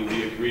value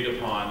we agreed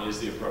upon is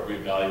the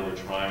appropriate value we're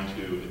trying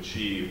to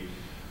achieve.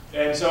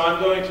 And so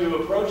I'm going to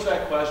approach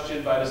that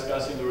question by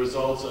discussing the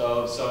results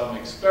of some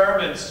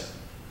experiments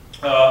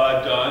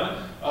I've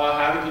done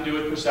having to do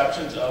with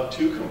perceptions of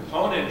two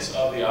components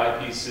of the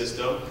IP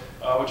system,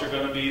 which are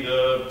going to be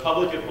the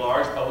public at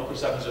large, public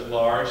perceptions at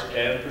large,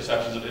 and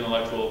perceptions of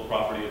intellectual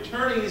property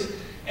attorneys.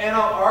 And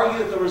I'll argue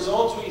that the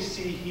results we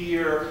see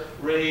here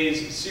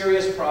raise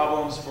serious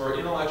problems for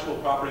intellectual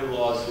property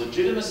law's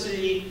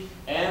legitimacy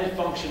and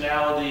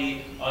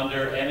functionality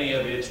under any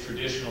of its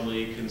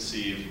traditionally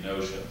conceived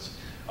notions.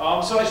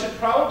 So I should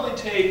probably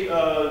take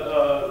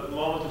a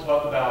moment to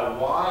talk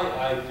about why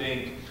I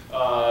think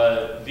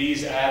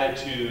these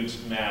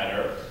attitudes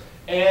matter.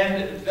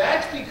 And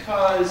that's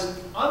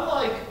because,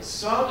 unlike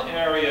some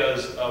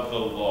areas of the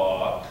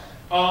law,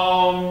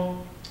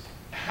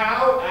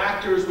 how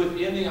actors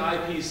within the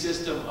IP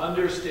system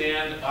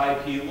understand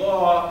IP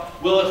law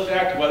will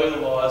affect whether the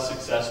law is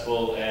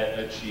successful at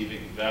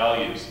achieving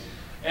values.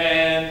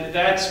 And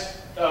that's,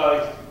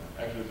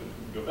 actually,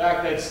 go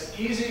back. That's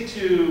an easy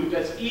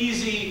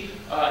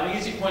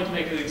point to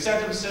make the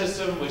incentive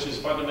system, which is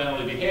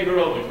fundamentally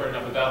behavioral. We've heard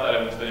enough about that.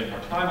 I won't spend any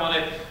more time on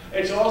it.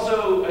 It's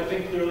also, I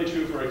think, clearly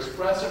true for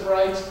expressive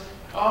rights.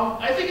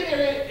 I think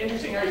an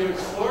interesting area to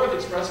explore with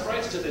expressive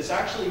rights is that it's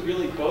actually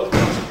really both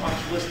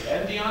consequentialist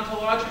and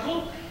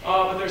deontological.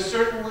 But there's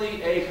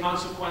certainly a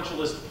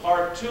consequentialist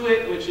part to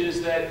it, which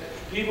is that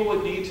people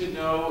would need to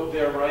know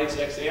their rights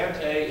ex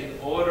ante in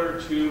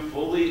order to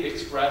fully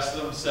express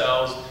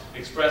themselves,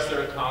 express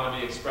their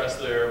autonomy, express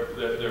their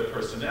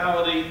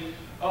personality.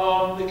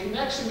 The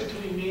connection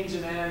between means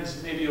and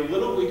ends may be a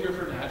little weaker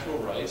for natural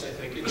rights. I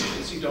think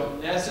it's you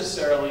don't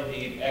necessarily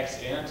need ex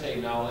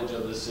ante knowledge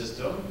of the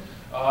system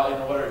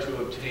in order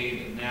to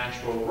obtain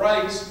natural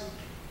rights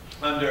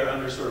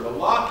under sort of a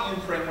lock-in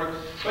framework,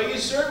 but you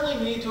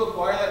certainly need to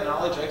acquire that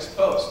knowledge ex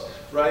post,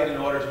 right, in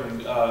order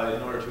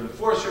to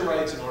enforce your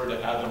rights, in order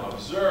to have them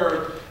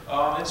observed,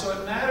 and so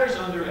it matters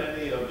under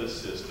any of the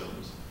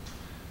systems.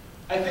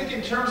 I think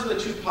in terms of the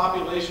two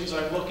populations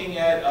I'm looking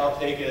at, I'll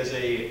take as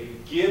a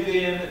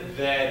given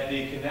that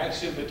the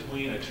connection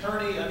between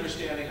attorney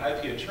understanding,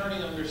 IP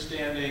attorney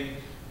understanding,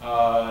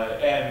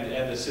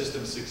 and the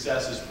system's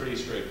success is pretty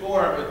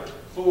straightforward.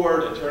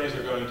 But attorneys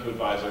are going to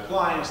advise their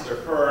clients, their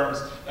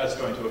firms. That's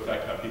going to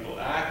affect how people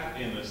act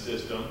in the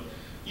system.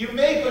 You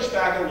may push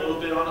back a little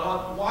bit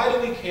on why do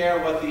we care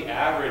what the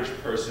average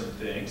person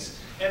thinks?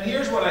 And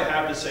here's what I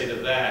have to say to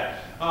that,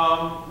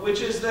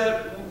 which is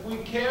that we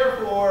care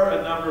for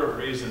a number of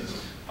reasons.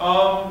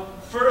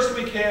 First,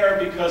 we care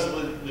because of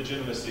the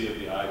legitimacy of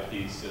the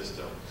IP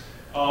system.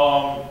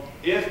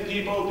 If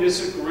people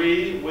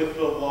disagree with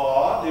the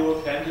law, they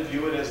will tend to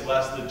view it as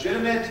less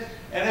legitimate,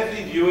 And if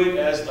they view it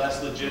as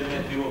less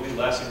legitimate, they will be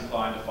less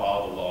inclined to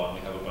follow the law, and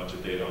we have a bunch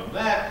of data on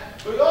that.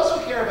 But we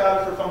also care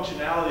about it for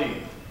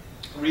functionality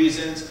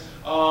reasons.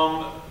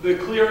 The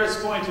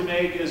clearest point to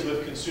make is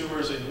with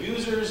consumers and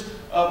users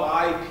of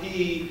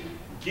IP,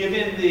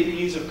 given the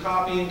ease of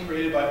copying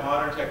created by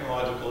modern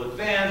technological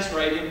advance,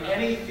 right, in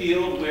any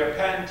field where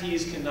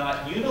patentees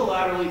cannot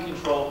unilaterally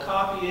control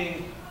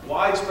copying,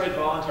 widespread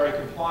voluntary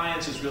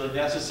compliance is really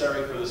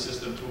necessary for the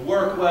system to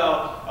work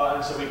well,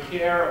 and so we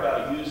care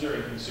about user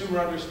and consumer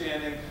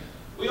understanding.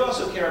 We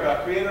also care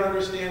about creator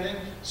understanding.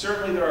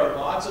 Certainly there are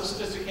lots of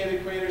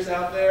sophisticated creators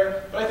out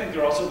there, but I think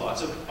there are also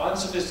lots of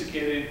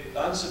unsophisticated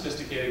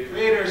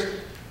creators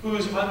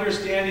whose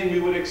understanding we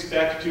would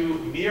expect to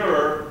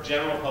mirror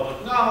general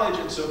public knowledge,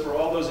 and so for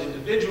all those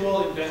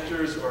individual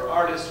inventors or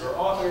artists or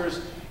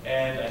authors,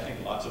 and I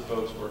think lots of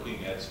folks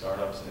working at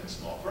startups and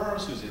small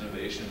firms whose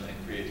innovation and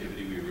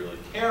creativity we really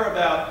care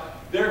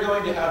about, they're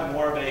going to have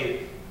more of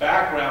a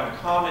background,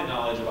 common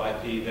knowledge of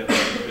IP than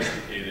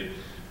sophisticated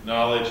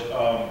knowledge.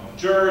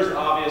 Jurors,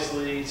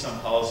 obviously, some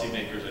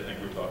policymakers, I think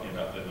we're talking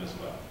about them as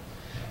well.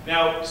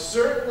 Now,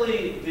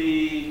 certainly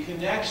the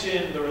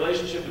connection, the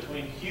relationship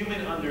between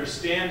human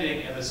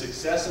understanding and the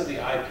success of the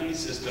IP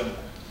system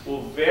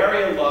will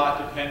vary a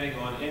lot depending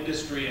on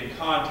industry and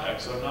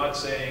context. So I'm not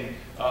saying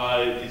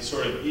it's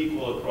sort of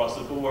equal across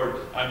the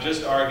board. I'm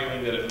just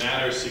arguing that it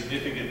matters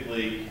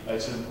significantly.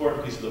 It's an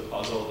important piece of the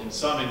puzzle in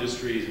some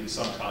industries, in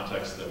some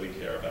contexts that we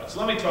care about.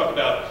 So let me talk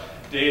about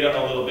data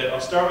a little bit. I'll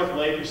start with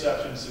lay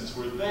perception since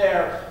we're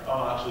there.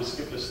 I'll actually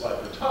skip this slide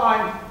for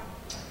time.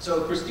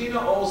 So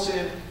Christina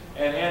Olson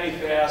and Annie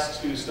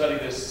Fast, who study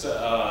this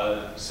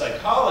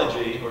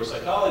psychology, or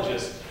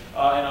psychologists,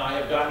 and I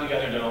have gotten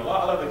together and done a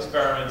lot of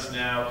experiments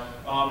now.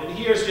 And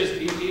here's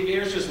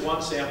just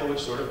one sample which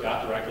sort of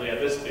got directly at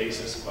this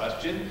basis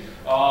question.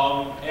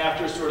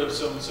 After sort of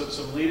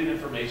some lead-in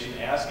information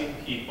asking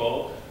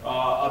people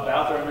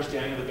about their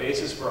understanding of the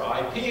basis for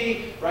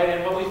IP, right?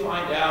 And what we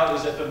find out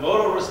is that the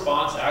modal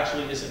response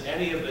actually isn't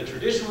any of the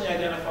traditionally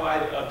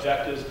identified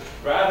objectives.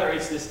 Rather,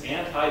 it's this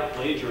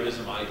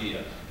anti-plagiarism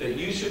idea that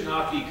you should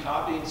not be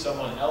copying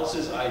someone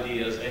else's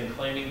ideas and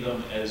claiming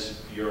them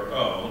as your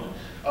own.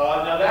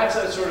 Now that's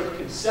a sort of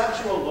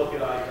conceptual look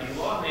at IP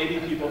law. Maybe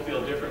people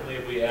feel differently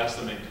if we ask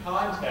them in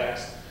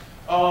context.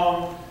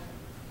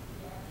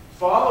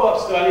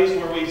 Follow-up studies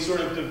where we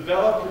sort of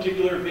develop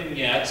particular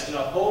vignettes in a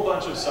whole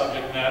bunch of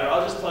subject matter.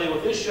 I'll just tell you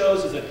what this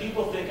shows is that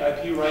people think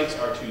IP rights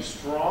are too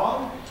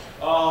strong.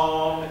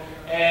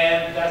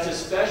 And that's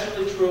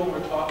especially true when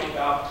we're talking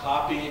about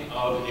copying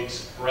of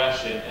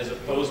expression as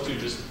opposed to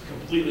just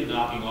completely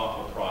knocking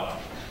off a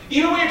product.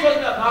 Even when you're talking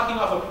about knocking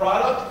off a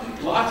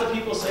product, lots of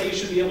people say you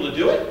should be able to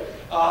do it.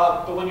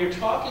 But when you're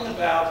talking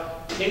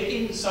about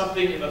taking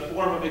something in the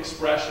form of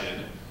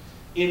expression,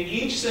 in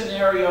each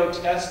scenario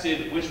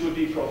tested, which would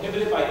be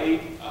prohibited by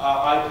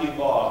IP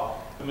law,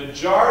 the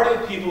majority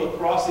of people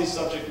across these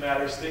subject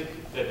matters think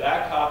that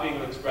that copying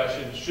of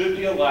expression should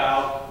be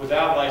allowed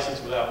without license,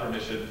 without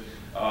permission,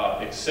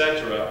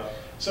 etc.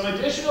 Some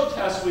additional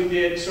tests we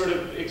did sort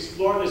of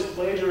explore this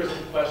plagiarism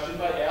question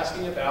by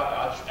asking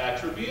about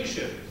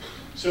attribution.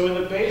 So in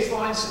the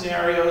baseline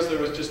scenarios, there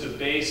was just a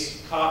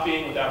base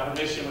copying without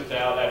permission,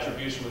 without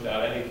attribution,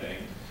 without anything.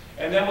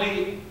 And then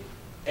we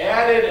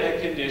added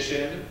a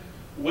condition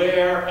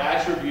where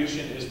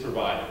attribution is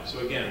provided. So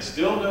again,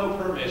 still no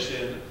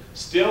permission,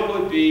 still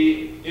would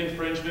be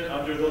infringement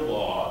under the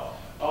law.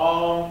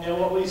 And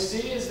what we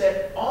see is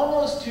that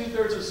almost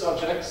 2/3 of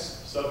subjects,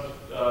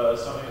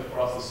 summing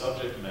across the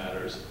subject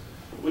matters,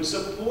 would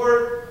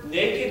support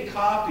naked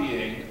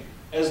copying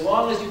as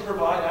long as you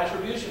provide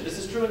attribution. This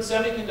is true in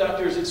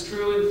semiconductors, it's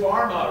true in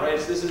pharma, right?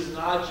 This is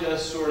not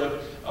just sort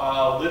of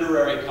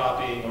literary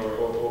copying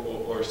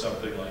or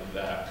something like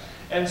that.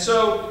 And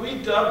so we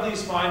dubbed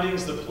these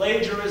findings the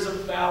plagiarism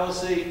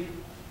fallacy,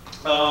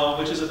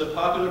 which is that the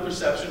popular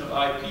perception of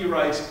IP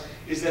rights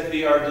is that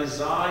they are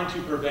designed to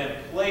prevent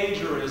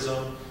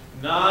plagiarism,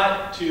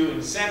 not to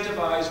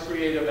incentivize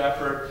creative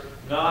effort,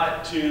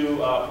 not to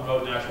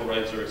promote natural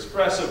rights or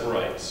expressive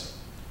rights.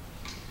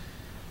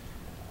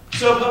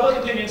 So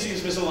public opinion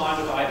seems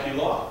misaligned with IP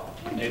law.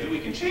 Maybe we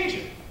can change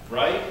it,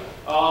 right?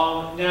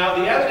 Now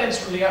the evidence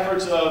from the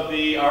efforts of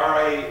the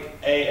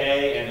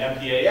RIAA and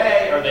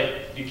MPAA are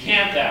that you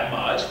can't that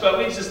much, but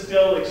we just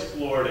still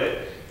explored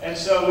it. And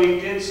so we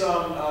did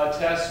some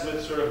tests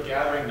with sort of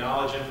gathering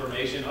knowledge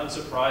information.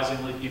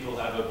 Unsurprisingly, people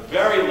have a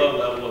very low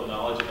level of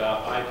knowledge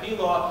about IP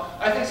law.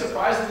 I think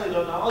surprisingly,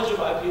 the knowledge of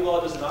IP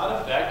law does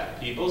not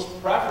affect people's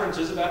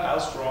preferences about how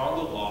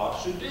strong the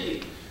law should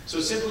be. So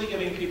simply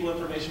giving people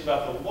information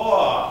about the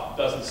law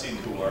doesn't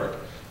seem to work.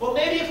 Well,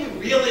 maybe if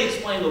we really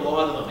explain the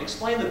law to them,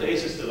 explain the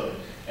basis to them.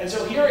 And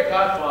so here it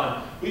got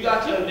fun. We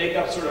got to make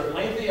up sort of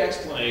lengthy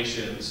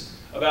explanations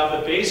about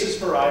the basis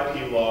for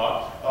IP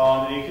law,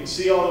 and you can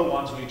see all the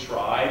ones we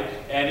tried.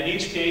 And in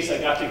each case, I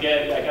got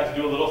to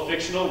do a little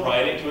fictional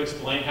writing to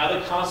explain how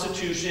the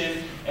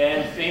Constitution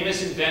and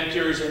famous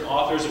inventors and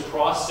authors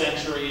across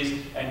centuries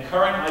and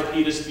current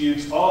IP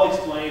disputes all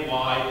explain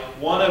why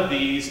one of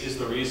these is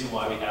the reason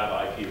why we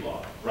have IP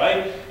law.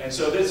 right? And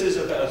so this is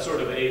a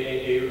sort of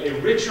a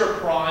richer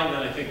crime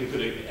than I think we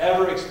could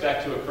ever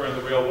expect to occur in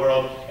the real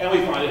world, and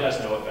we find it has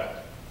no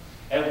effect,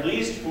 at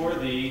least for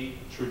the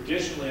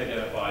traditionally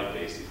identified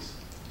bases.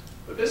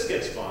 But this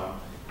gets fun.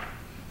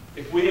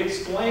 If we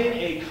explain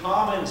a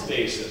commons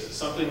basis,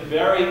 something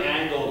very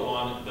angled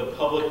on the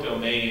public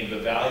domain, the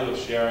value of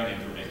sharing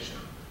information,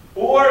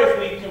 or if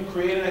we can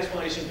create an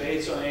explanation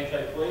based on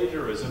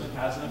anti-plagiarism, it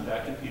has an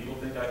effect and people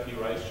think IP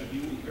rights should be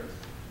weaker.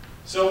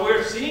 So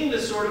we're seeing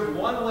this sort of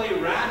one-way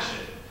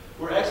ratchet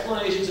where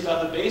explanations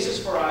about the basis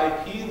for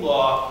IP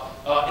law,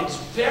 it's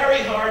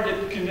very hard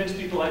to convince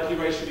people IP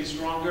rights should be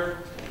stronger.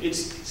 It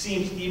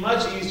seems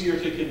much easier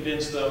to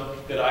convince them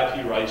that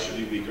IP rights should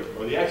be weaker,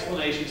 or the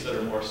explanations that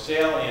are more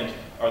salient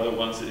are the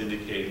ones that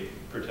indicate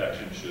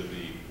protection should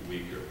be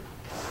weaker.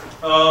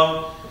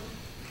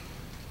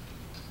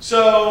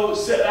 So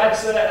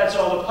that's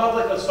all the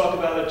public. Let's talk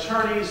about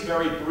attorneys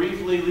very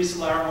briefly. Lisa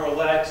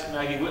Larimore-Lex,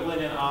 Maggie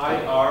Whitland, and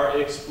I are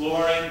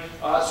exploring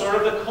sort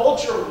of the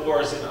culture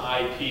wars in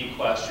IP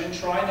question,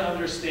 trying to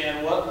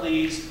understand what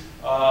leads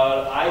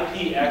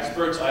IP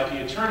experts, IP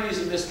attorneys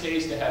in this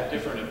case, to have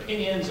different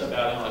opinions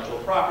about intellectual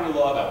property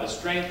law, about the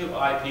strength of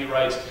IP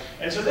rights.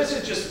 And so this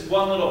is just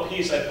one little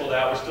piece I pulled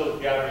out. We're still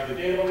gathering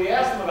the data, but we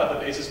asked them about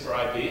the basis for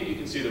IP, and you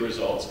can see the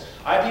results.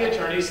 IP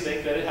attorneys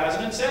think that it has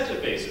an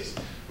incentive basis.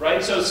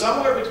 Right? So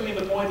somewhere between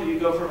the point that you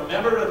go from a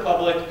member to the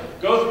public,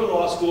 go through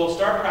law school,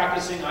 start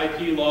practicing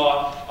IP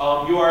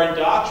law, you are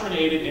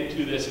indoctrinated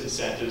into this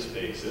incentives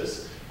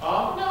basis.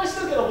 Now I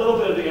still get a little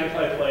bit of the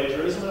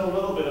anti-plagiarism and a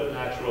little bit of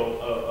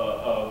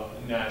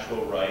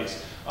natural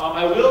rights.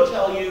 I will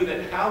tell you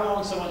that how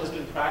long someone has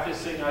been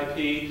practicing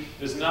IP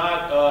does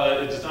not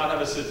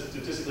have a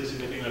statistically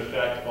significant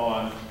effect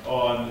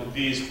on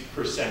these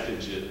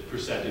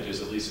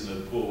percentages, at least in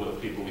the pool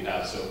of people we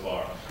have so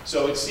far.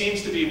 So it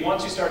seems to be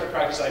once you start to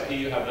practice IP,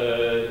 you have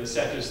the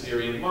incentives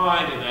theory in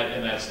mind,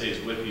 and that stays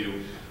with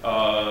you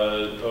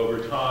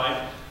over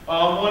time.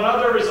 One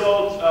other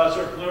result,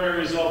 sort of preliminary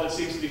result that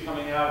seems to be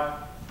coming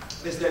out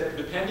is that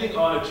depending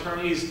on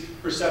attorneys'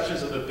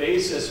 perceptions of the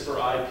basis for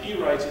IP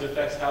rights, it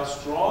affects how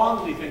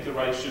strong we think the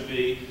rights should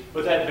be,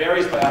 but that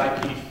varies by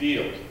IP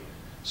field.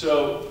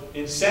 So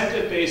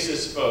incentive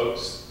basis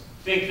folks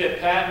think that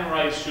patent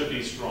rights should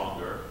be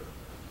stronger,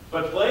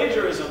 but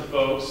plagiarism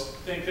folks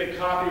think that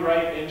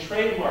copyright and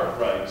trademark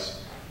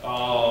rights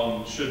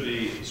should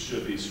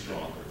be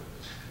stronger.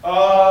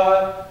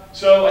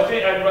 So I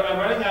think I'm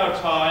running out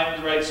of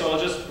time, right? So I'll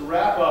just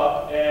wrap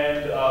up,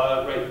 and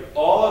right,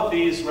 all of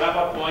these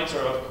wrap-up points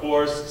are, of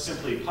course,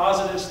 simply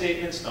positive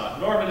statements,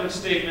 not normative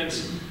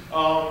statements.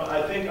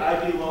 I think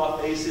IP law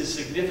faces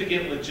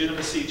significant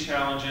legitimacy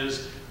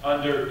challenges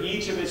under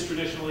each of its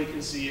traditionally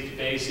conceived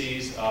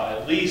bases,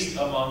 at least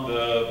among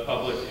the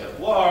public at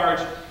large.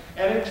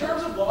 And in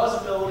terms of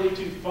law's ability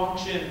to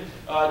function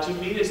to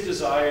meet its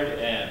desired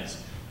ends,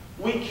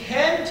 we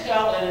can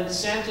tell an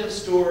incentive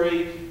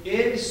story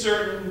in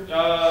certain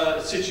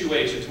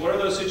situations. What are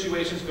those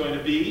situations going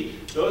to be?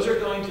 Those are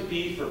going to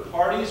be for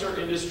parties or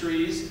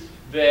industries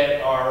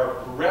that are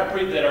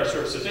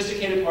sort of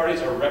sophisticated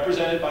parties, are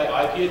represented by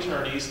IP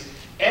attorneys,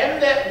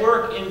 and that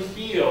work in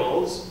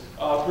fields,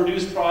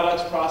 produce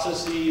products,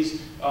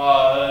 processes,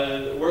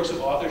 works of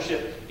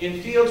authorship,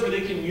 in fields where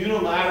they can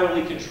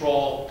unilaterally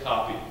control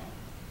copy,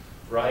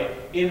 right?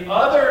 In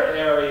other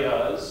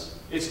areas,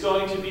 it's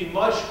going to be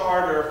much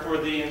harder for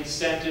the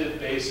incentive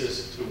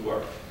basis to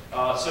work.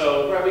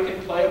 So right, we can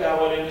play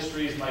about what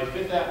industries might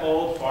fit that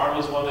mold. Pharma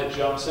is one that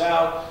jumps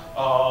out.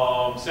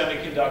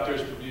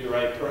 Semiconductors,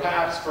 right,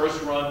 perhaps.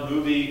 First run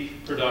movie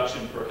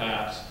production,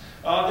 perhaps.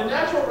 The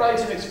natural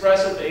rights and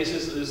expressive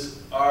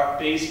bases are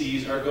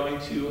going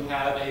to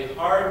have a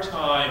hard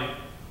time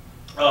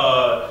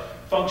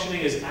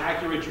functioning as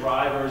accurate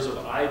drivers of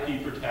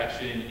IP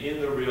protection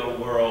in the real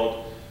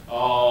world.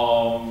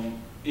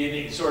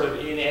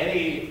 In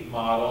any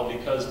model,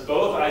 because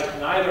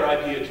neither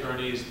IP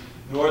attorneys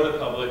nor the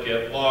public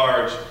at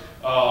large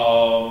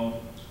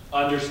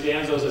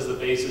understands those as the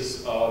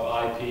basis of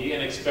IP,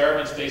 and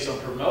experiments based on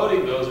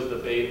promoting those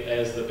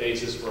as the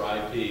basis for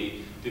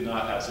IP did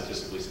not have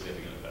statistically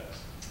significant effects.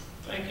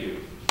 Thank you.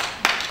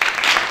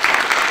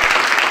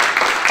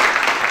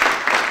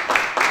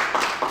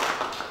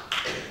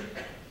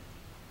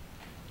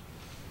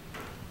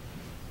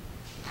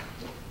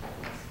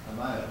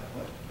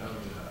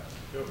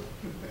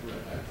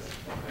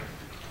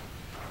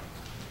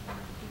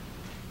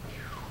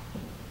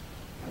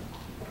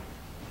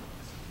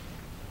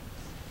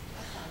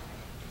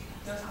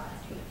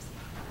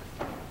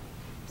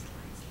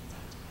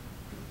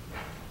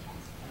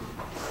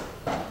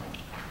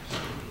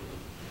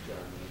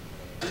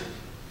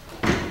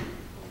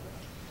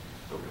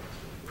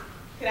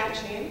 Good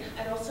afternoon.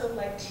 I'd also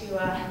like to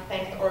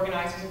thank the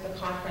organizers of the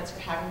conference for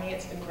having me.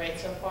 It's been great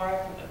so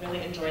far. I've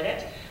really enjoyed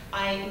it.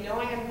 I know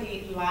I am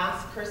the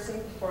last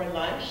person before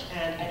lunch,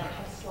 and I don't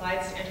have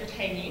slides to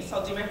entertain you, so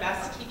I'll do my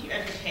best to keep you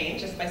entertained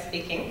just by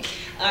speaking.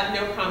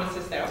 No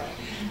promises, though.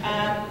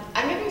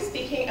 I'm going to be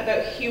speaking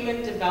about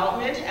human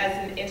development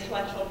as an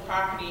intellectual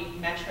property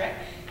metric,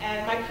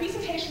 and my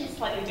presentation is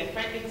slightly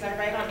different because I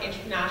write on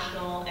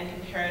international and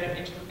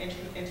comparative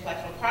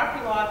intellectual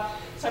property law,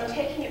 so I'm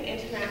taking an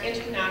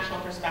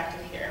international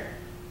perspective here.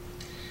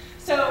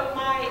 So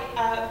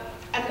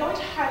I'm going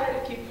to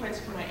highlight a few points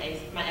from my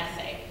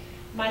essay.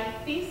 My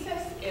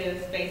thesis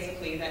is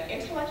basically that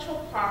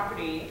intellectual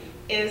property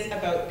is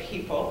about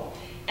people,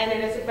 and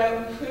it is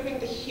about improving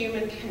the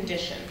human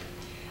condition,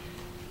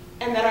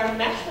 and that our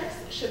metrics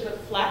should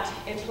reflect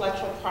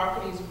intellectual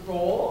property's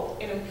role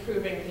in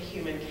improving the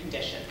human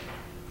condition.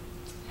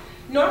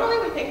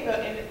 Normally we think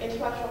about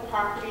intellectual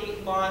property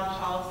law and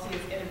policy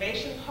as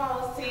innovation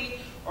policy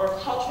or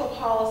cultural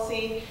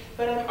policy,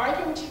 but I'm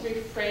arguing to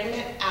reframe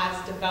it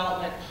as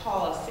development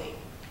policy.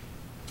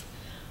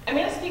 I'm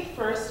going to speak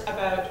first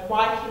about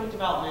why human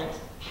development,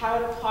 how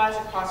it applies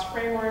across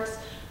frameworks,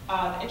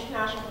 the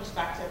international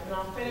perspective, and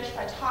I'll finish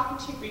by talking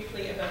to you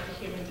briefly about the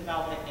Human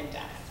Development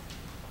Index.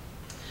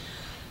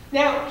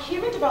 Now,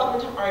 human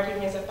development, I'm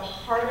arguing, is at the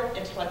heart of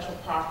intellectual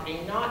property,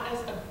 not as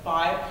a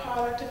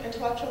byproduct of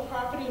intellectual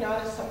property,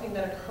 not as something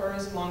that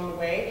occurs along the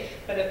way,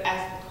 but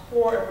as the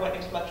core of what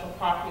intellectual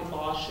property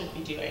law should be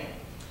doing.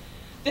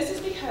 This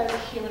is because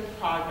human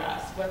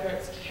progress, whether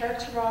it's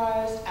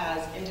characterized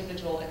as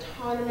individual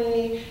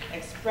autonomy,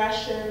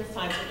 expression,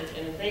 scientific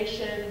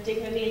innovation,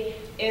 dignity,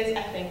 is,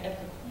 I think, at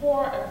the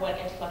core of what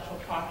intellectual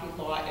property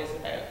law is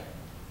about.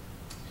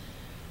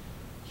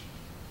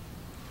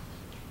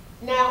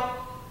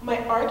 Now, my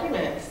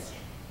arguments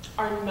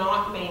are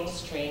not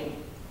mainstream,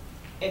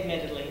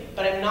 admittedly,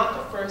 but I'm not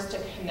the first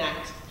to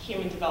connect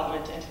human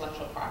development to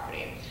intellectual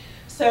property.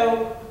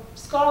 So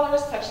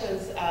scholars such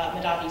as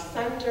Madhavi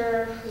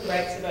Sunder, who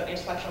writes about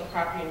intellectual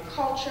property and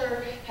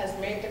culture, has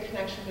made the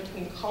connection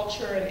between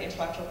culture and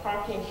intellectual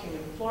property and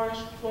human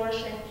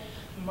flourishing.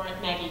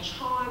 Maggie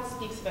Chan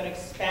speaks about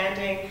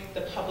expanding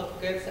the public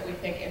goods that we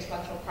think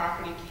intellectual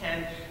property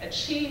can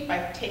achieve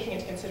by taking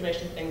into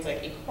consideration things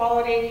like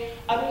equality.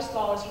 Other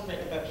scholars have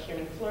written about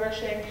human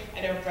flourishing.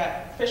 I know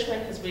Brett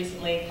Frischman has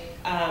recently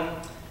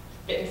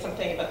written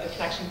something about the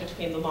connection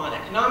between the law and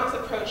economics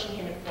approach and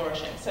human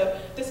flourishing. So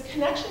this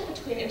connection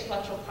between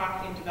intellectual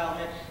property and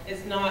development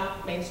is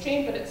not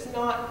mainstream, but it's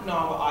not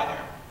novel either.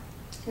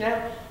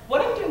 Now,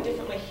 what I'm doing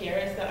differently here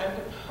is that I'm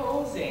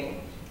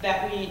proposing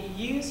that we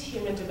use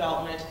human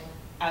development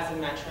as a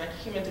metric,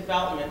 human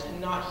development and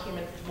not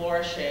human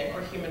flourishing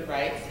or human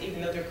rights,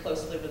 even though they're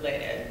closely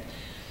related.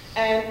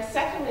 And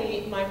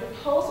secondly, my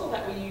proposal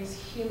that we use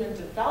human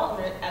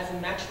development as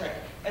a metric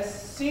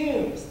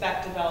assumes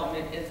that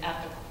development is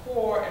at the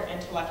core of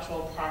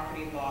intellectual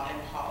property law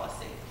and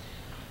policy.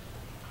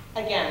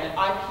 Again,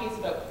 IP is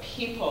about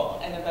people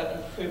and about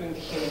improving the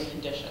human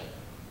condition.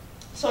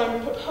 So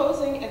I'm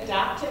proposing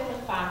adapting the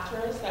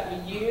factors that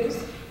we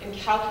use in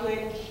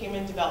calculating the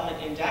Human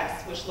Development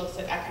Index, which looks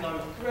at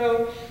economic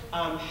growth,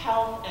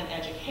 health, and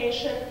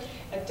education,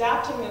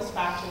 adapting those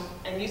factors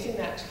and using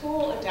that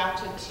tool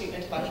adapted to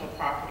intellectual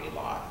property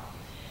law.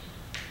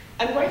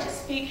 I'm going to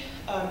speak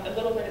a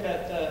little bit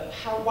about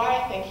why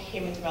I think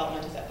human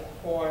development is at the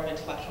core of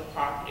intellectual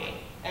property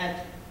and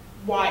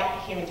why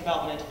human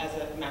development as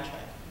a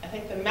metric. I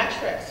think the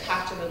metrics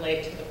have to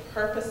relate to the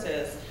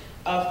purposes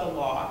of the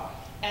law.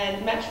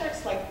 And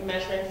metrics like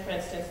measuring, for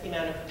instance, the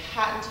amount of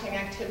patenting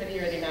activity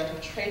or the amount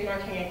of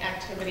trademarking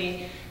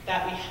activity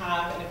that we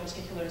have in a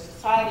particular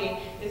society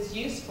is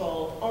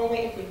useful only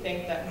if we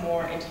think that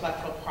more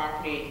intellectual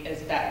property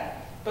is better.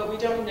 But we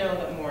don't know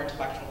that more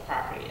intellectual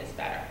property is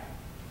better.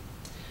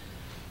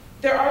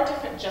 There are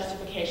different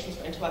justifications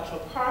for intellectual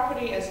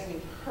property, as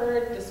we've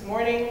heard this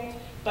morning,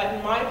 but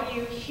in my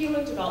view,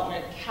 human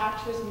development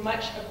captures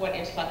much of what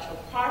intellectual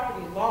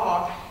property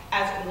law,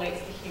 as it relates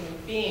to human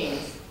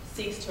beings,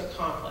 seeks to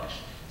accomplish.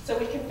 So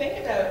we can think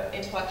about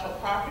intellectual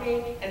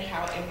property and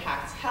how it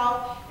impacts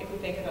health, if we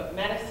think about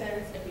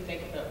medicines, if we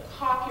think about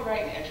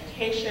copyright and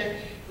education,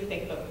 if we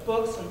think about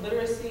books and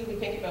literacy, we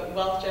think about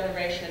wealth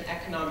generation and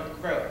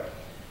economic growth.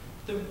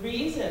 The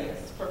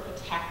reasons for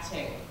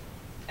protecting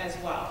as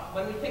well.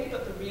 When we think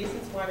about the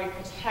reasons why we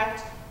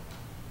protect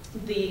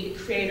the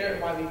creator,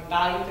 why we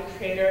value the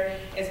creator,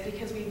 is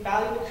because we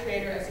value the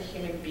creator as a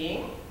human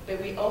being,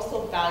 but we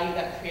also value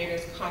that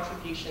creator's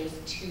contributions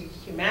to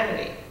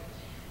humanity.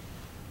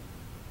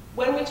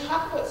 When we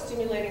talk about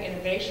stimulating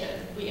innovation,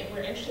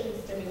 we're interested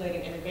in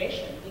stimulating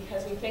innovation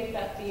because we think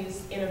that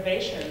these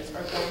innovations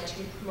are going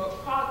to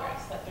promote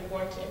progress, that they're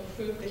going to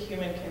improve the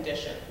human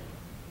condition.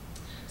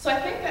 So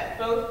I think that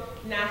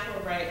both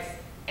natural rights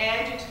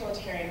and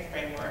utilitarian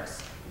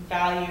frameworks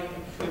value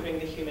improving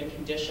the human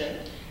condition.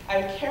 I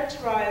would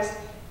characterize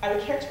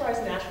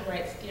natural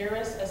rights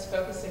theorists as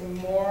focusing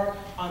more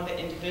on the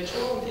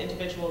individual and the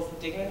individual's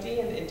dignity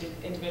and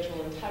the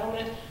individual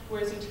entitlement,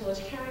 whereas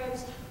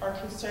utilitarians are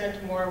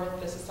concerned more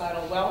with the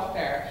societal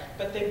welfare,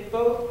 but they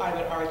both, I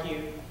would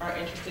argue, are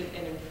interested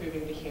in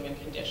improving the human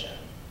condition.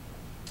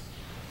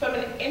 From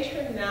an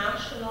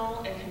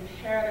international and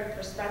comparative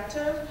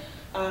perspective,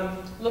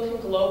 looking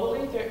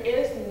globally, there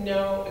is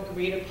no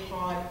agreed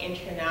upon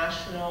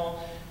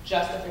international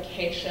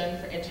justification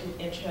for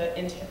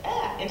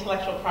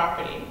intellectual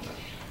property.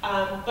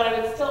 But I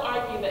would still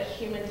argue that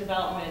human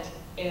development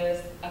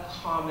is a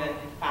common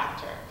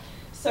factor.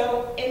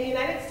 So in the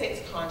United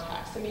States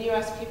context, in the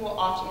US, people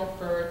often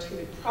refer to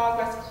the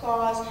Progress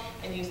Clause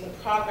and use the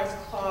Progress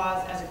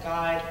Clause as a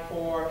guide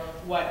for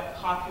what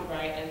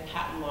copyright and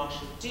patent law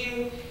should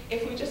do.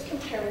 If we just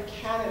compare with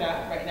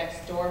Canada, right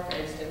next door, for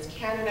instance,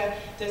 Canada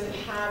doesn't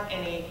have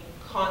any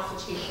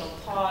constitutional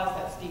clause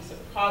that speaks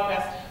of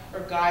progress or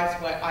guides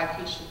what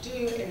IP should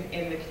do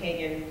in the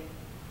Canadian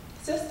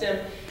system.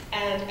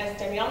 And as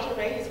Danielle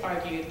Gervais has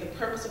argued, the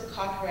purpose of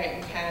copyright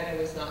in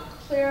Canada was not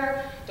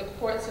clear. The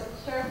courts have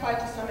clarified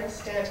to some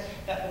extent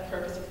that the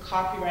purpose of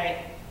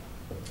copyright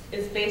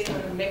is based on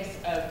a mix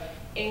of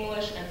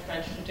English and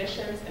French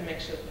traditions, a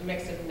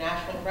mix of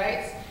natural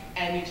rights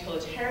and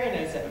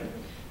utilitarianism,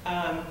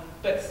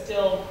 but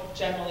still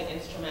generally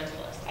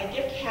instrumentalist. I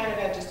give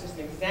Canada just as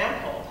an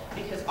example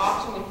because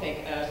often we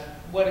think of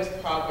what is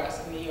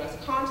progress in the US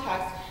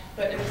context,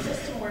 but in a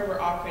system where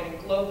we're operating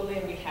globally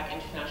and we have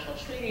international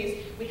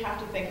treaties, we have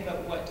to think about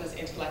what does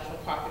intellectual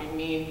property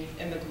mean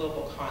in the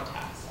global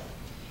context.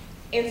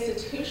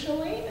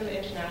 Institutionally, in the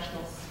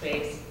international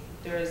space,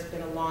 there has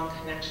been a long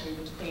connection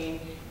between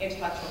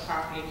intellectual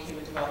property and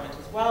human development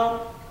as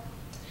well.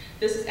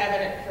 This is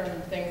evident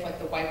from things like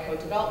the WIPO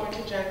development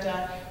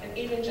agenda and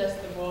even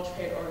just the World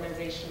Trade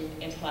Organization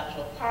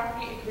intellectual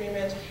property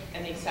agreement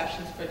and the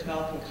exceptions for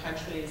developing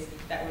countries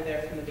that were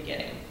there from the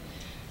beginning.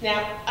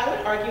 Now, I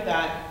would argue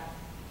that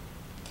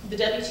the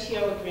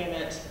WTO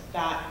agreement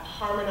that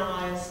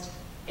harmonized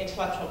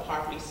intellectual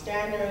property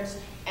standards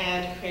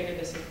and created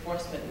this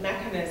enforcement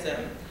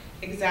mechanism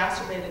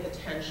exacerbated the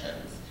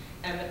tensions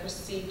and the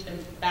perceived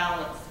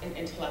imbalance in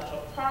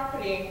intellectual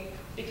property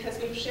because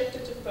we've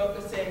shifted to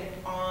focusing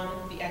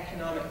on the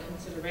economic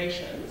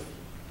considerations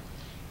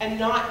and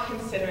not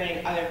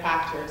considering other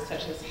factors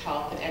such as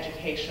health and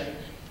education.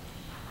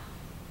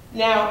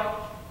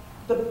 Now,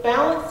 the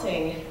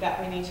balancing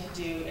that we need to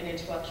do in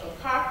intellectual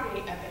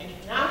property at the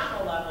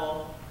international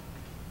level,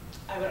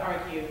 I would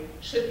argue,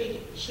 should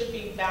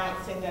be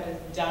balancing that is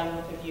done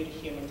with a view to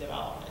human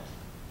development.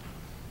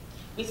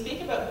 We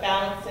speak about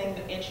balancing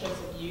the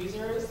interests of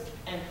users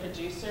and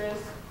producers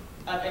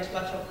of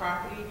intellectual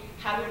property.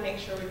 How do we make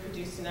sure we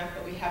produce enough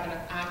that we have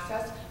enough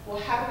access? Well,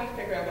 how do we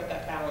figure out what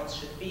that balance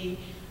should be?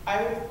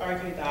 I would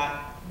argue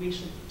that we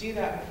should do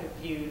that with a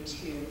view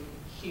to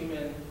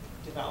human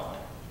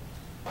development.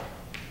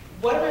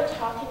 What am I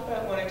talking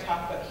about when I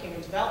talk about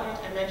human development?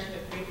 I mentioned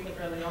it briefly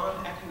early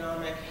on,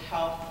 economic,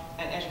 health,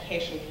 and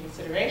education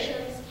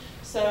considerations.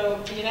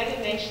 So the United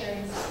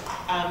Nations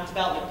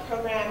Development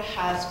Program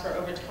has for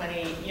over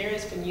 20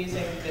 years been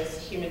using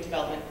this Human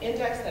Development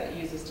Index that it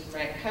uses to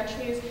rank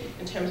countries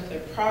in terms of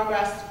their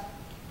progress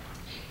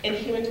in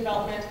human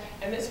development,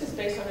 and this was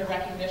based on a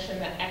recognition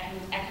that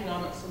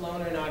economics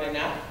alone are not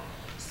enough.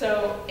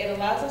 So it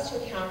allows us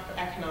to account for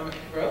economic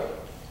growth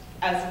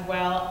as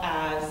well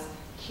as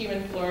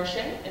human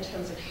flourishing in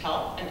terms of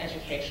health and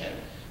education.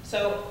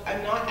 So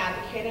I'm not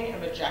advocating a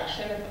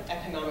rejection of the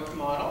economic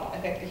model. I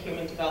think the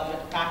human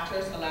development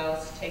factors allow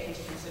us to take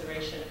into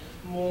consideration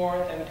more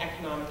than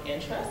economic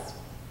interests.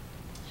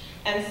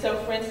 And so,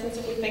 for instance,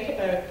 if we think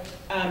about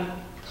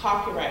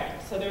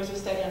copyright, so there was a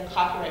study on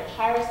copyright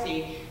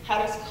piracy. How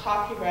does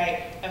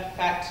copyright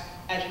affect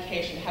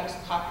education? How does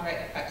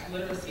copyright affect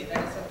literacy?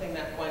 That is something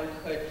that one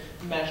could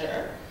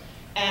measure.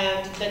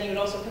 And then you would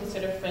also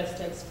consider, for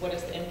instance, what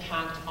is the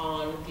impact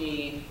on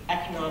the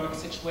economic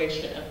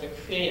situation of the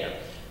creator.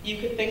 You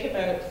could think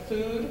about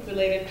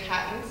food-related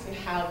patents and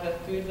how the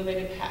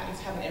food-related patents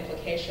have an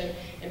implication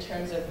in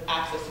terms of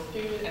access to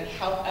food and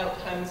health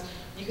outcomes.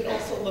 You could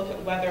also look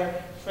at whether,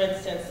 for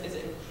instance, is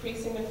it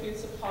increasing the food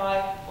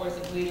supply or is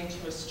it leading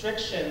to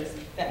restrictions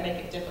that make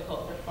it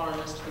difficult for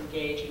farmers to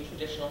engage in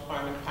traditional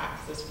farming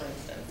practices, for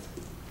instance.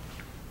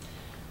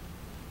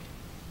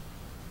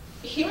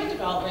 Human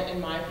development, in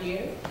my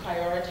view,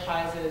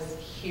 prioritizes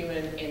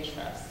human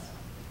interests.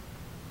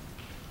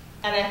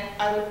 And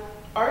I would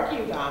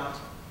argue that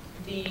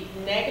the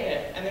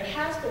negative, and there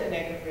has been a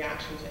negative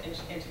reaction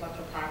to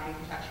intellectual property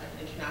protection at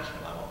the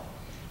international level.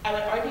 I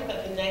would argue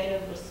that the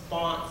negative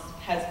response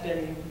has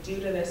been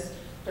due to this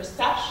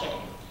perception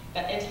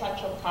that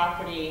intellectual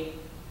property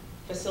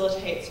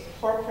facilitates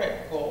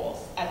corporate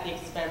goals at the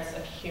expense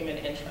of human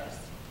interests.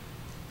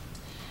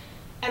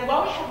 And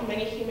while we have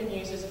many human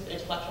users of the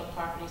intellectual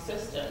property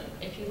system,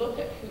 if you look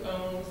at who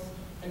owns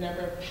a number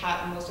of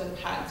patents, most of the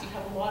patents, you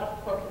have a lot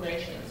of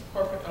corporations,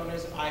 corporate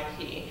owners of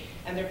IP,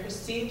 and they're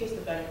perceived as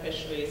the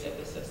beneficiaries of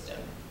the system.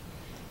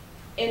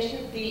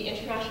 The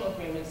international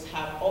agreements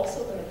have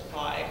also been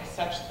applied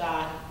such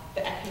that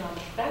the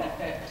economic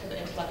benefit to the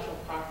intellectual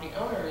property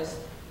owners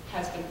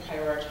has been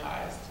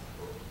prioritized.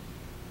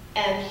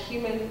 And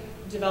human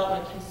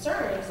development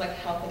concerns like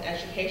health and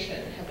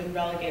education have been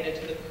relegated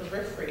to the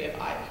periphery of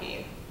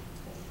IP.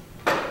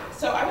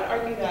 So I would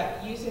argue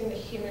that using the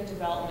Human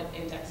Development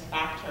Index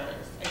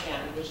factors,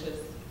 again, which is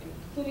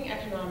including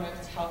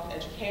economics, health,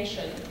 and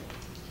education,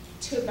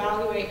 to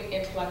evaluate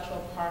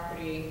intellectual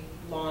property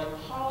law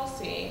and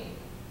policy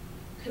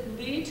could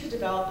lead to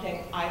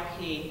developing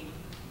IP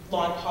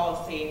law and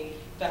policy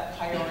that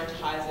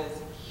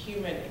prioritizes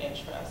human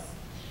interests.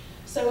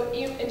 So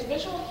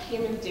individual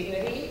human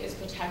dignity is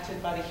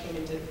protected by the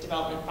human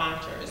development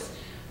factors,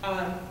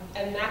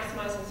 and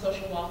maximizing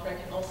social welfare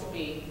can also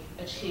be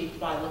achieved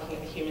by looking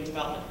at the human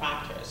development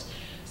factors.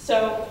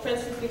 So, for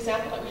instance, the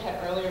example that we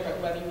had earlier about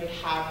whether you would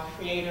have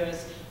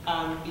creators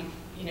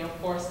be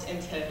forced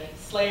into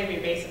slavery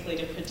basically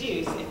to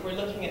produce, if we're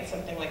looking at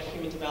something like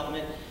human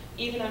development,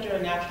 even under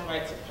a natural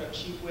rights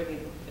approach, you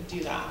wouldn't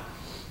do that.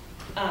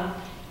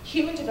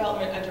 Human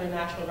development under a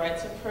natural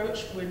rights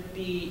approach would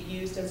be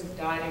used as a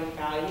guiding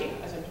value,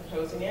 as I'm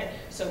proposing it.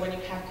 So when you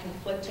have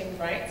conflicting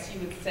rights, you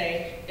would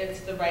say,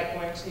 is the right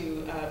going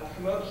to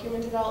promote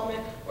human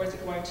development, or is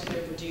it going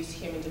to reduce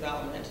human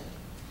development?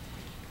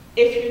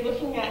 If you're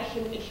looking at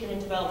human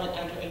development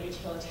under a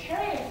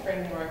utilitarian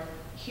framework,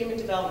 human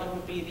development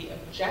would be the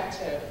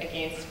objective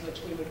against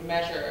which we would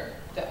measure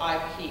the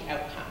IP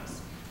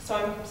outcomes. So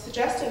I'm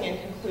suggesting in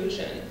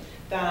conclusion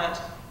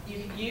that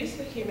you could use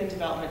the human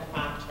development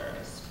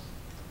factors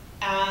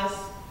as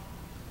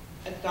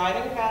a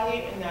guiding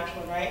value in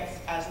natural rights,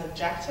 as an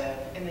objective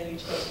in the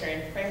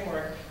utilitarian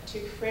framework to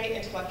create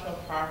intellectual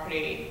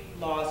property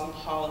laws and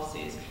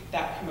policies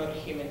that promote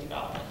human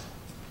development.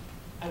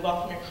 I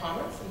welcome your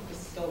comments, and this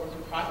is still a work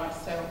in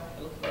progress, so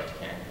I look forward to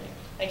hearing from you.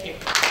 Thank you.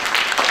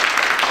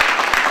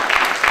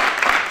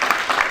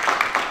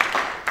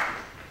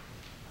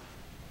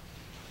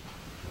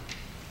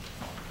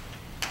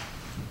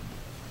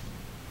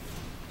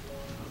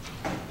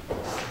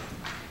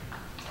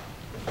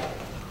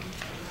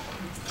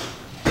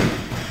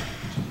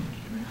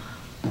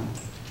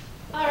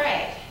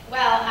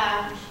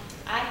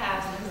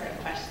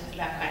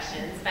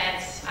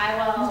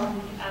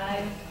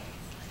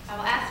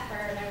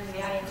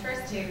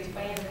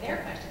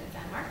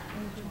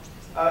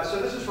 So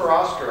this is for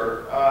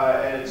Oskar,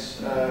 and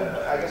it's,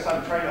 I guess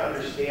I'm trying to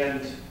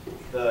understand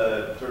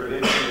the sort of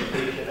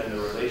implementation and the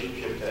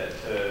relationship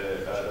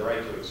to the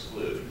right to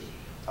exclude.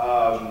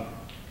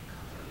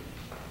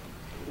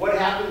 What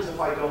happens if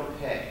I don't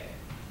pay?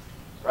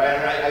 Right,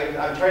 and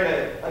I'm trying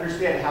to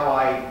understand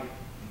how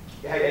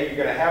you're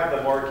going to have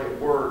the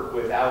market work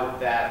without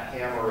that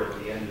hammer at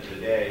the end of the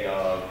day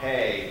of,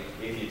 hey,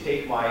 if you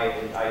take my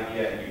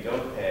idea and you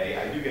don't pay,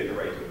 I do get the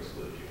right to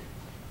exclude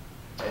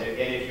you. And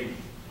if you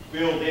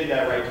build in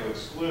that right to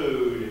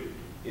exclude,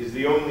 is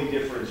the only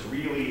difference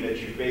really that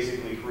you've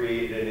basically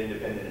created an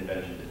independent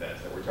invention defense,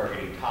 that we're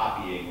targeting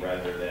copying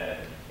rather than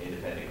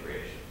independent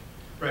creation.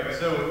 Right,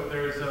 so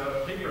there's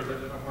a paper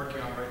that I'm working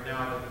on right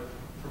now that would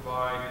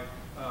provide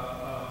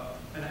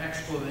an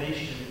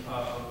explanation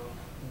of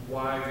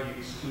why we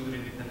exclude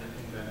independent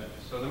inventions.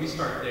 So let me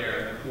start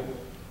there.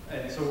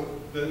 And so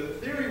the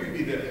theory would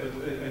be this,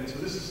 and so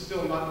this is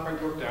still not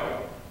quite worked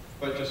out,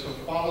 but just so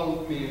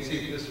follow me and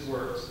see if this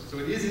works. So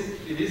this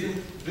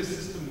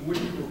system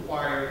wouldn't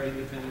require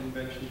independent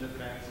invention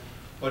defense,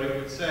 but it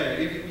would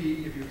say,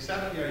 if you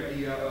accept the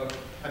idea of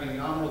having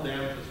nominal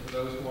damages for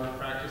those who aren't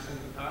practicing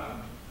the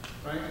patent,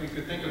 right? We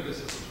could think of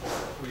this as a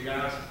tort. We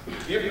ask,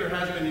 if there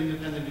has been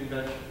independent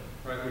invention,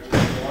 right, which is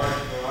a large,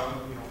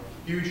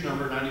 huge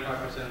number,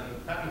 95% of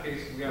the patent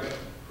cases, we ask,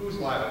 who's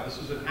liable? This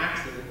was an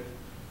accident,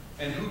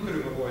 and who could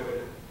have avoided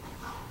it?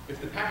 If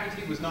the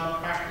patentee was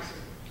not practicing,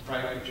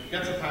 right, which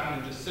gets a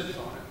patent and just sits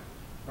on it,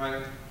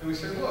 right? And we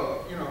say,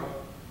 look,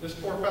 this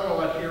poor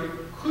fellow out here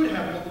could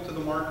have looked to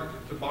the market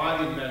to buy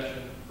the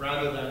invention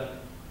rather than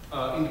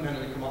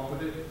independently come up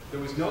with it. There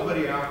was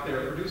nobody out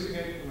there producing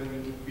it.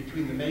 When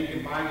between the make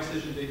and buy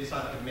decision, they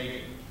decided to make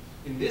it.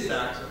 In this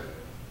accident,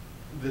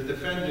 the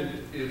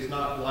defendant is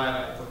not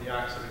liable for the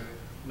accident,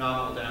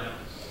 nominal damages.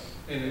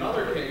 In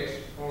another case,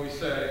 when we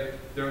say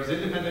there was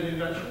independent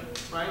invention,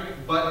 right,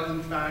 but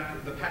in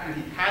fact the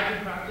patentee had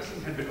been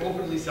practicing, had been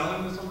openly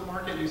selling this on the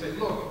market, and you say,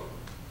 look,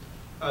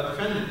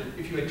 defendant,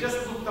 if you had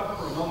just looked up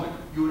for a moment,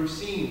 you would have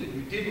seen that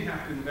you didn't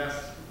have to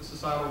invest the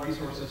societal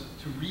resources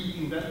to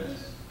reinvent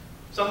this.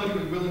 Somebody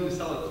was willing to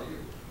sell it to you,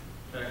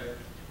 okay?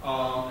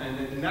 And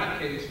then in that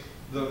case,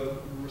 the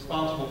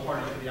responsible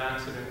party for the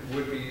accident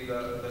would be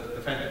the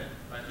defendant,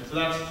 right? And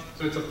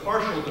so it's a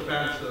partial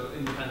defense of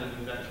independent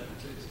invention.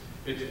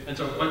 And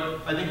so,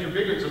 but I think you're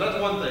bigger, so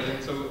that's one thing,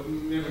 and so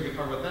maybe we can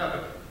talk about that.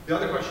 But the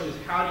other question is,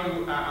 how do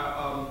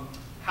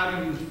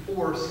you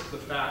enforce the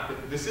fact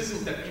that this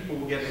isn't that people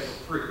will get it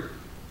for free,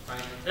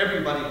 right?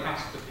 Everybody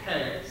has to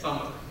pay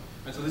something.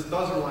 And so this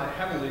does rely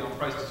heavily on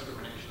price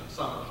discrimination of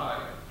some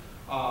type.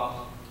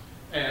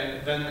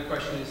 And then the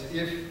question is,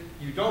 if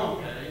you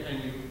don't pay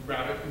and you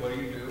grab it, what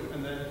do you do?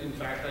 And then, in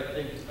fact, I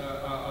think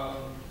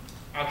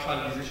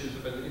outside of these issues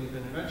of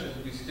independent invention,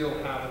 you still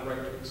have the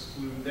right to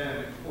exclude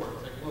them in court.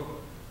 It's like, look,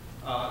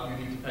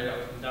 you need to pay up,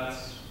 and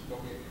that's what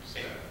we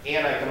say.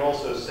 And I can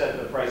also set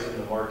the price in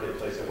the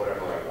marketplace at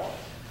whatever I want.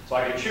 So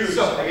I could choose.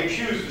 I could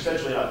choose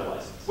essentially not to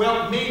license.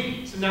 Well,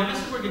 maybe. So now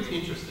this is where it gets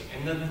interesting,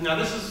 and then, now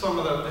this is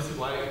this is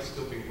why it's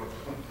still being worked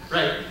on,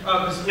 right?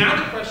 So now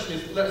the question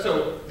is,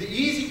 so the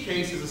easy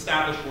case is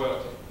established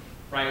royalty,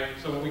 right?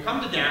 So when we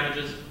come to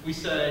damages, we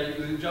say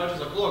the judge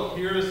is like, look,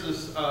 here is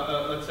this.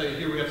 Let's say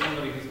here we have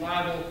somebody who's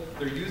liable.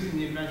 They're using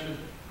the invention.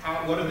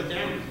 What are the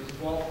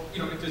damages? Well,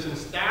 if there's an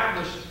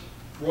established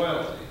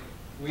royalty,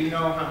 we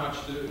know how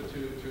much to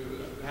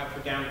have for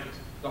damages.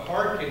 The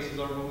hard cases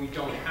are when we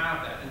don't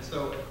have that. And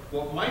so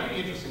what might be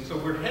interesting, so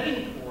we're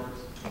heading towards,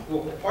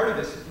 well, part of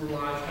this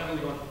relies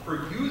heavily on,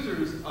 for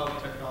users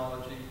of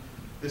technology,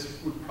 this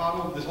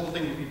whole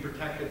thing would be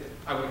protected,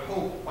 I would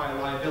hope, by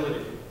a liability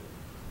rule.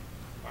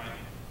 Right?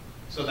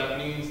 So that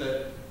means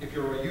that if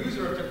you're a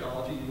user of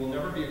technology, you will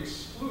never be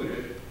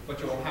excluded, but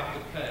you'll have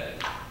to pay.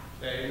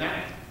 Okay?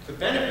 And the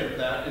benefit of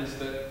that is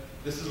that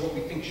this is what we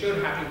think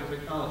should happen with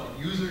technology.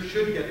 Users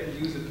should get to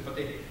use it, but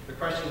the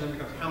question then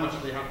becomes how much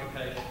do they have to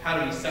pay? How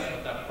do we set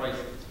what that price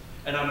is?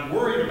 And I'm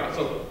worried about,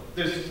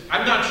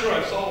 I'm not sure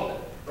I've solved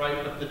it,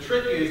 right? But the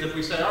trick is if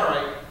we say, all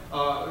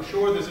right,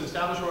 sure, there's an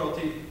established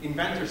royalty,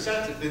 inventor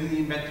sets it, then the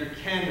inventor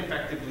can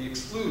effectively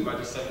exclude by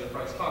just setting the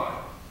price high.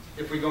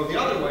 If we go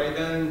the other way,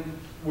 then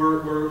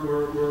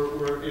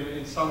we're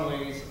in some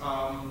ways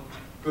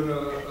going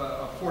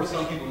to force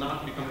some people not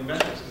to become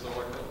inventors because they're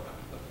like,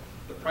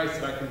 the price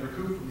that I can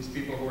recoup from these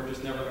people who are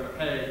just never going to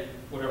pay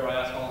whatever I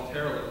ask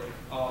voluntarily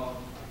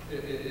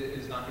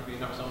is not going to be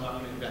enough, so I'm not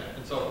going to invent.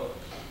 And so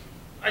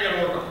I got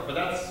to work on it, but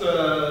that's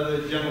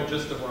the general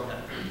gist of what I'm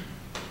having.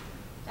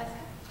 That's good.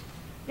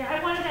 Yeah,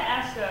 I wanted to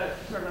ask a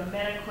sort of a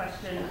meta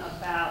question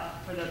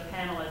for the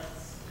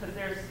panelists, because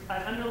there's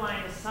an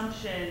underlying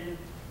assumption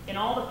in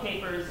all the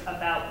papers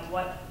about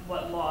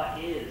what law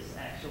is,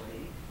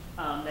 actually.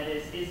 That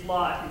is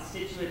law a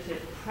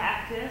constitutive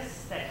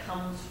practice that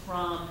comes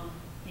from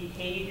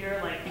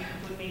behavior? Like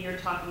with me, you're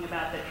talking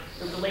about that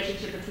the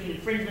relationship between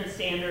infringement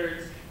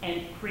standards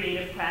and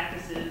creative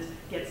practices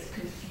gets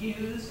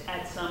confused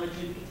at some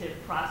adjudicative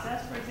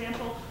process, for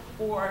example,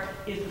 or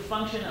is the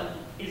function of,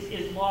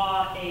 is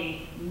law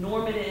a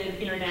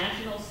normative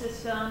international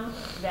system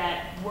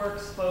that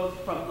works both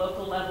from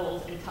local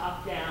levels and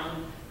top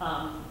down,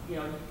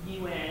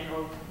 UN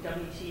or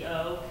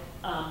WTO?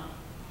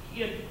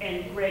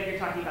 And Greg, you're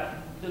talking about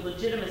the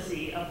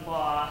legitimacy of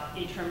law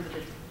in terms of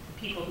its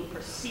people who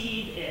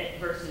perceive it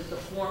versus the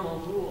formal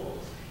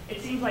rules.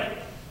 It seems like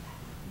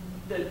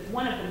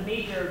one of the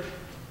major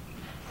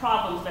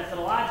problems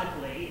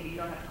methodologically, you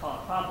don't have to call it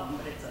a problem,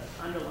 but it's an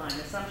underlying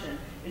assumption,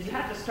 is you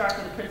have to start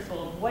with the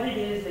principle of what it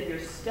is that you're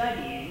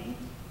studying.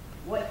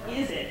 What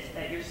is it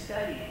that you're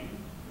studying?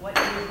 What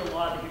is the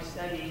law that you're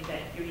studying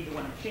that you either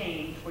want to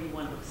change or you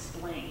want to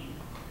explain?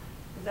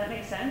 Does that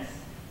make sense?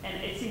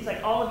 And it seems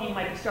like all of you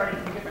might be starting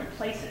from different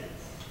places.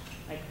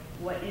 Like,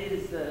 what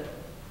is the,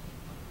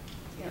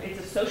 it's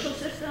a social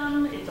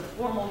system, it's a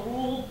formal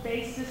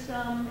rule-based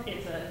system,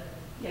 it's a,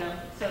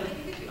 so. I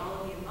think it could be all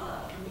of the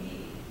above. For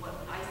me, what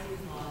I see as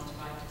law is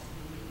derived to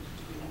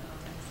significant degree from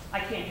context. I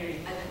can't hear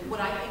you. And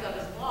what I think of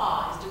as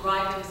law is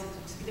derived to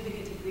a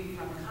significant degree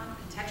from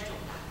contextual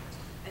factors.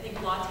 I think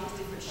law takes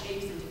different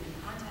shapes in different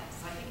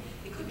contexts. I think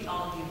it could be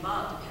all of the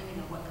above,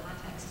 depending on what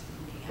context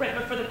you're looking at. Right,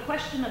 but for the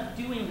question of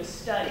doing the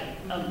study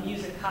of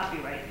music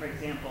copyright, for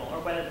example, or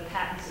whether the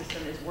patent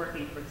system is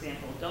working, for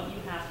example, don't you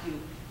have to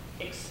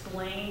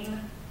explain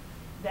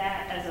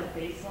that as a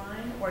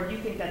baseline? Or do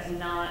you think that's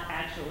not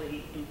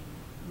actually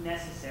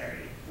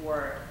necessary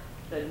for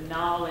the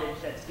knowledge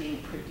that's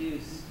being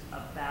produced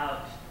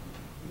about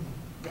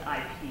the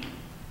IP?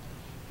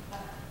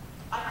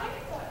 I think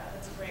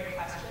that's a great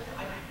question.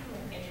 I think from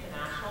an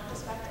international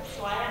perspective,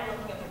 so I am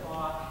looking at the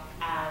law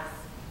as,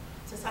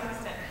 to some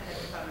extent,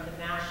 coming from the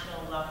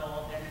national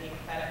level and being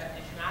fed up to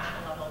the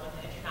international level, but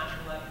the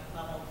international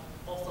level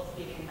also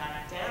feeding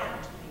back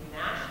down to the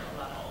national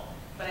level.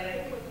 But I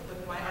think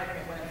with my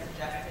argument, what I'm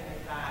suggesting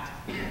is that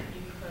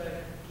you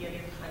could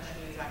give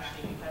countries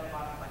actually quite a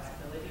lot of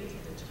flexibility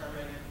to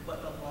determine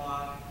what the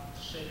law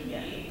should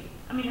be.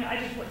 I mean, I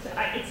just want to say,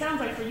 it sounds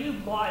like for you,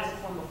 law is a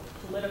form of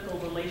political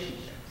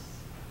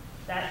relationships.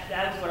 That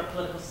is what a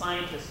political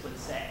scientist would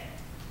say.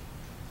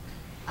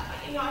 I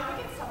think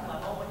at some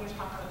level, when you're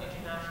talking about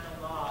international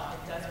law,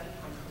 it does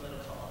become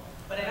political.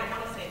 But I don't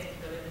want to say it's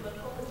purely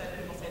political, because then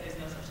people say there's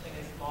no such thing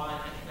as law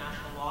in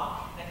international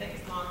law. And I think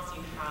as long as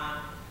you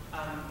have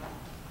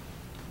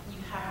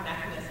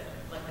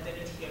mechanisms like the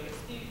WTO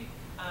dispute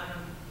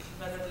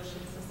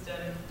resolution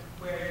system,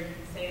 where you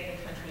can say to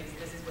the countries,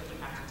 this is what you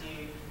have to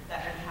do,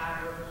 that you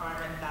have a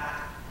requirement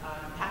that you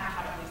have to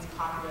have at least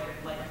copyright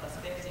like plus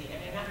 50. I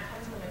mean, that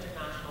comes from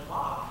international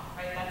law,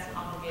 right? That's an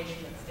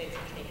obligation that states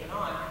have taken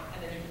on, and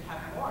then you can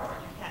have more,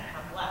 but you can't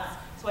have less.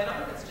 So I don't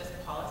think it's just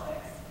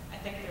politics. I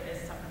think there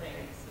is something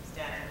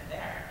substantive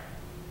there.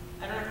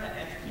 I don't know if that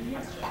answers your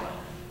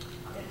question.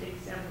 It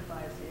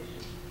exemplifies the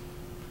issue.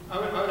 I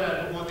would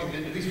add one thing,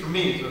 at least for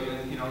me, so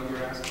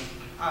you're asking.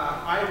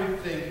 I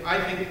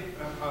think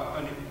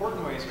an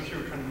important way, especially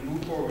if we're trying to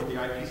move forward with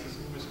the IP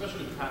system,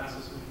 especially the patent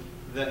system,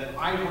 that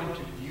I want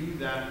to view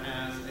that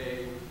as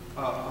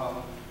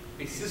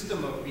a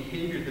system of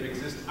behavior that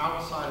exists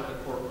outside of the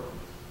courtroom,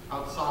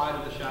 outside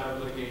of the shadow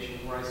of litigation,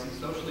 where I see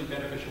socially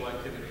beneficial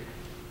activity.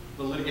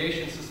 The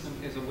litigation system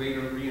is a way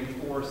to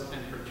reinforce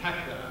and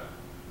protect that,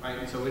 right?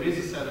 And so it is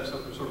a set of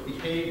sort of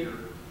behavior,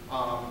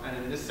 and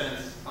in this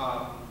sense,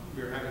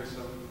 we were having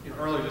some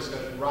earlier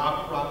discussion.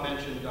 Rob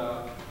mentioned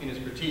in his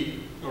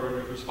critique, or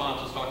in his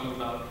response, was talking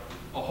about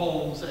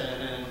Holmes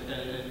and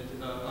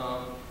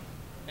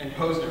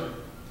Posner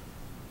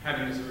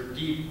having this sort of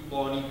deep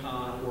law and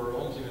econ, or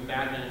Holmes even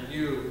Batman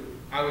view.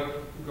 I would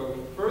go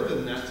further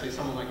than that, say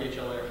someone like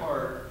H.L.A.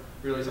 Hart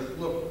really is like,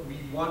 look, we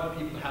want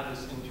people to have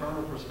this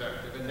internal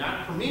perspective. And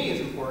that, for me,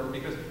 is important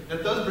because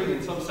that does bring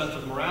in some sense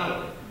of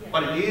morality. Yeah.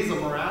 But it is a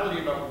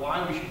morality about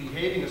why we should be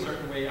behaving a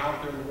certain way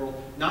out there in the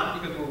world, not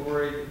because we're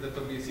worried that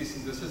there'll be a cease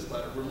and desist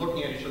letter. We're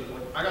looking at each other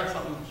like, I got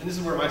something, and this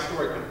is where my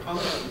story kind of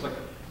comes from. It's like,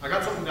 I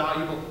got something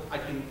valuable,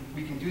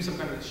 we can do some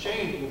kind of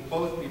exchange, we'll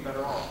both be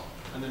better off.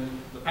 And then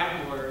the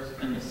patent lawyers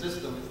and the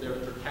system is there to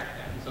protect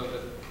that. And so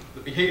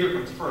the behavior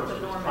comes first, it's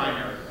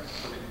primary.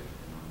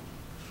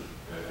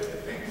 I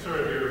think sort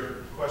of your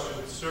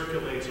question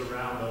circulates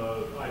around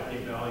the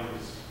IP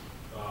values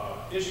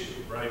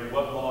issue, right?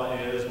 What law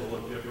is will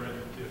look different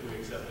if we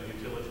accept the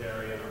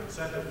utilitarian or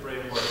incentive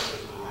framework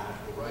versus the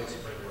natural rights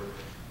framework.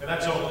 And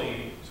that's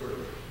only sort of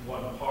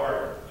one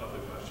part of the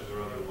question. There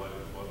are other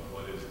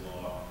what is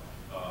law,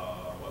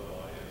 what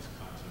law is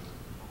kinds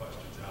of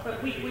questions out there.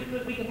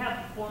 But we could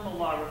have formal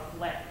law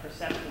reflect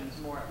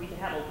perceptions more. We could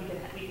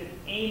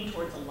aim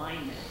towards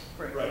alignment,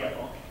 for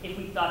example, if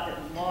we thought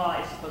that law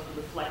is supposed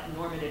to reflect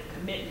normative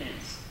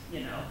commitments,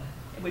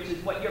 which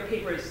is what your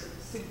paper is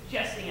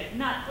suggesting it,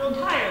 not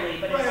entirely,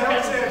 but it's I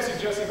would say I'm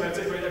suggesting, but I'd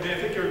say, I mean, I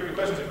think your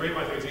question is a great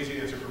one. I think it's easy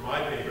to answer for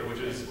my paper, which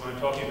is when I'm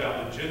talking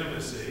about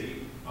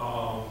legitimacy.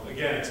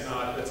 Again, it's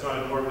not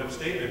a normative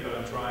statement, but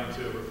I'm trying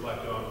to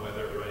reflect on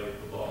whether,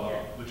 right, the law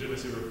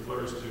legitimacy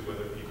refers to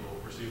whether people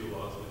perceive the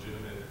law as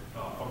legitimate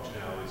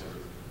functionalities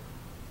or.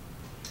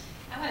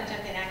 I want to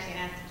jump in actually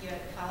and ask you a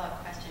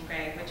follow-up question,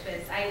 Greg, which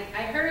was, I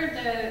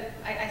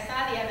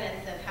saw the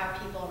evidence of how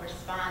people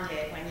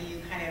responded when you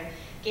kind of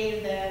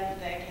gave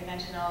the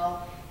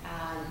conventional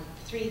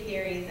 3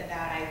 theories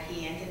about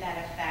IP, and did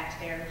that affect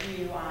their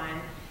view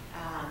on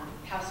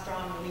how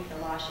strong we think the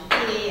law should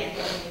be, and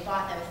whether they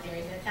bought those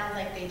theories. And it sounds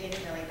like they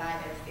didn't really buy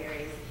those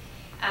theories.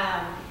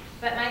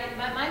 But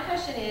my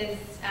question is,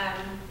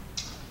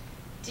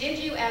 did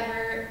you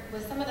ever,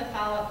 was some of the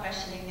follow-up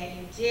questioning that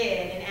you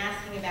did in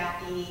asking about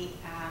the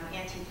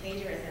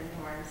anti-plagiarism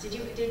norms,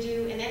 did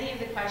you in any of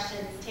the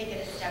questions take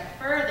it a step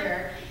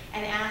further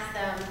and ask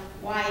them,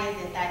 why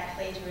is it that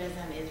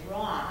plagiarism is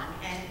wrong?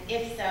 And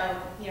if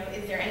so,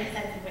 is there any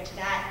sense in which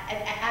that,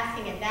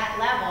 asking at that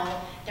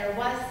level, there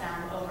was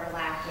some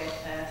overlap with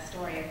the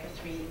story of the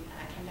 3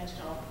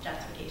 conventional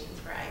justifications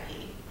for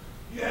IP?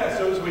 Yeah,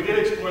 so we did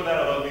explore that,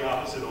 although in the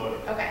opposite order.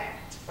 Okay.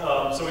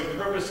 So we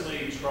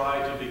purposely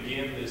tried to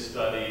begin the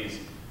studies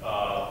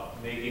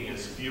making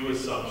as few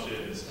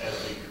assumptions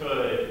as we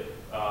could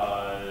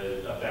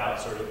about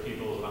sort of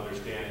people's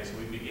understanding. So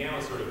we began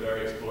with sort of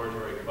very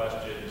exploratory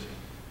questions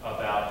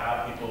about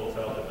how people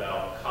felt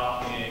about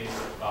copying.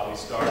 We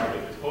started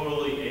with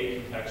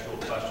totally acontextual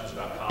questions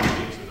about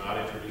copying, so not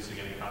introducing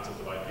any concept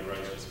of IP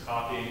rights, just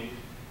copying.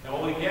 And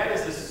what we get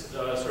is this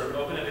sort of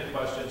open-ended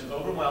questions.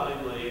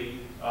 Overwhelmingly,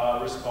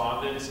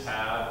 respondents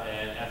have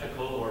an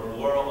ethical or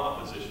moral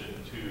opposition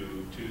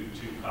to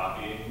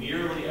copying.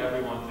 Nearly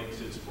everyone thinks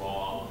it's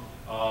wrong.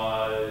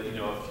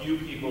 A few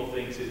people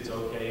thinks it's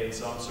okay in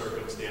some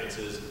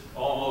circumstances.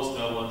 Almost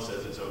no one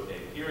says it's okay,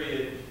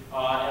 period.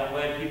 And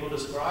when people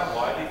describe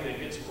why they think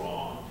it's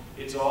wrong,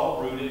 it's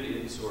all rooted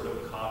in sort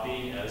of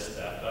copying as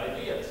theft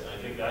ideas. And I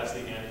think that's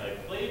the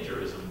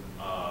anti-plagiarism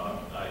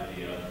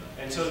idea.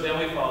 And so then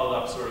we followed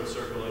up sort of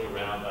circling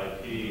around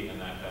IP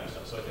and that kind of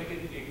stuff. So I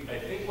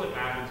think what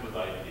happens with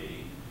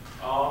IP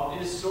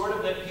is sort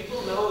of that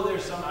people know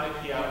there's some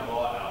IP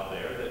law out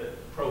there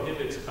that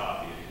prohibits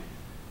copying.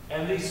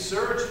 And they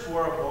search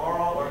for a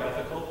moral or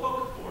ethical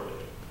hook for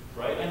it,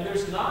 right? And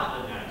there's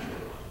not a natural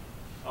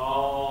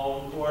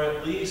one. Or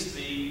at least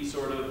the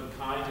sort of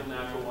kinds of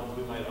natural ones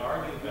we might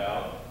argue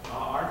about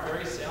aren't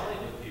very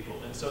salient with people.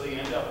 And so they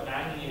end up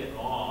hanging it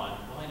on,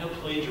 well, I know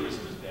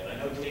plagiarism is bad. I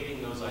know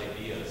taking those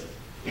ideas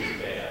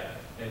is bad.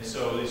 And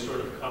so they sort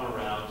of come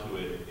around to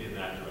it in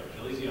that direction.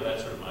 At least,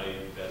 that's sort of my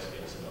best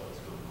guess about what's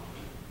going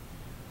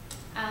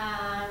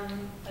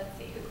on. Let's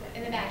see,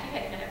 in the back, you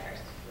had a minute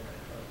first.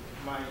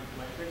 My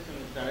question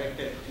is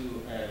directed to,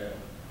 I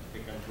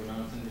think I'm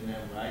pronouncing the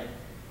name right,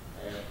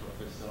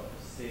 Professor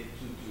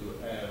Osei-Tutu.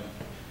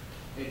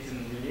 It's in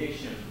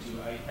relation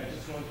to, I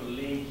just want to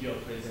link your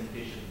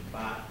presentation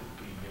back to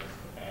previous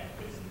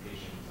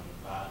presentations on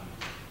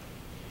values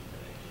in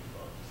intellectual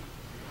property.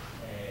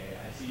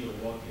 I see you're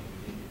working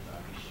within the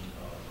tradition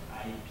of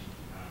IP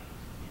and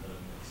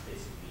development,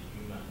 specifically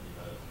human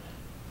development.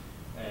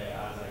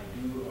 As I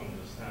do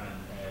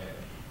understand,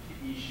 the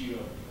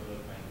issue of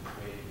development is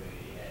very,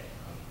 very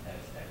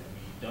contested.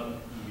 We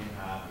don't even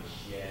have a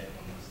shared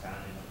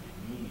understanding of the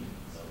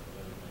meanings of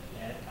development,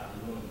 let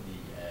alone the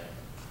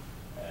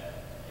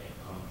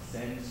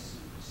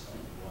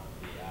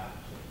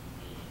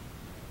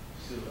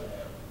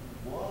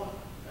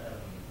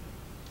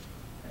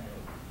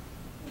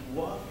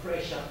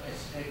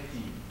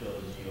perspective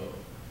does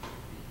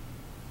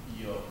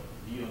your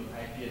view on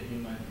IP and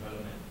human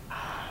development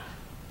add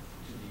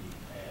to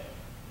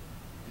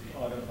the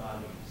other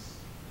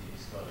values they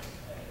discussed,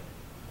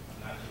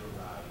 natural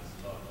rights,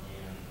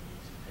 lobbying,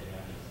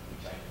 utilitarianism,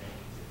 which I think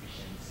is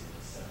efficiency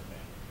itself.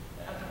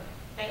 Okay.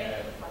 Thank you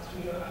for the question.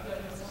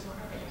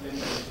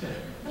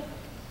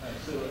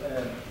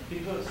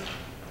 Because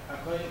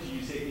according to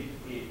you, say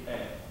if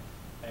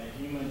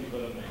human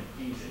development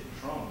is a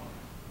trump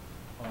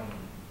on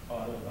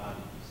other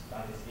values,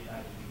 that is, it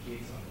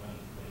advocates on when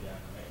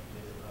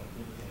there's a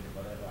conflicting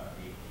whatever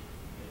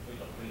it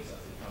operates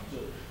as a trump. So,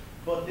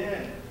 but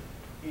then,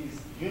 is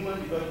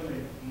human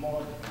development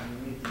more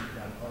determinative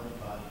than other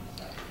values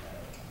like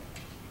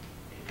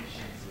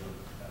efficiency or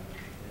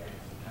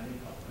utilitarianism? Can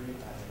it operate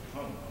as a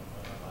trump on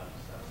other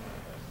values? That's my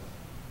question.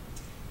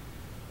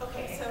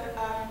 Okay, so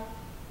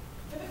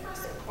for the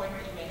first point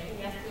that you're making,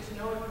 yes, there's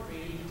no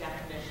agreed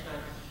definition of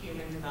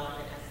human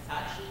development as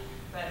such,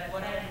 but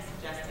what I'm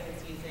suggesting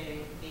is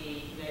using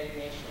the United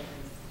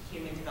Nations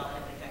Human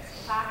Development Index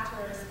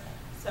factors.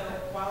 So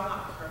while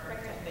not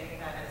perfect, I think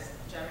that is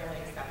generally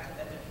accepted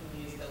that we can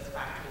use those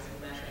factors in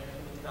measuring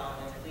human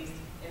development, at least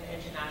in the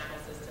international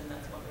system.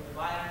 That's what we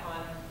rely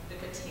upon. The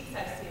critiques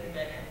I've seen of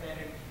it have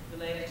been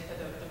related to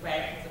the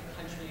rankings of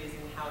countries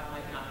and how it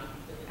might not be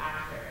completely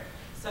accurate.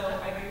 So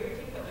I agree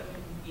with you that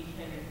we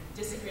can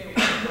disagree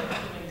with what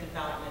human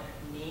development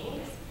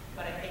means,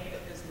 but I think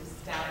that there's an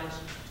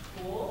established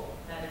tool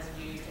that is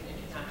used in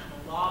international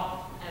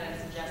law, and I'm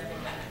suggesting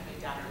that can be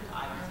adapted to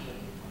IP.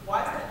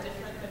 Why is that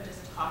different than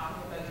just talking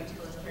about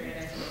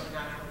utilitarianism or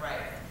natural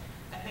rights?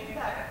 I think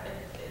that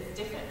it is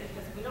different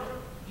because we don't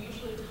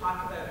usually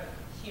talk about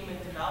human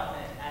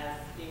development as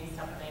being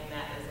something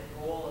that is a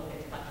goal of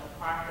intellectual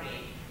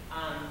property.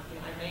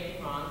 I may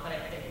be wrong, but I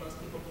think most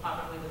people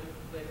probably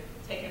would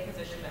take the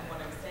position that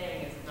what I'm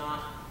saying is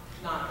not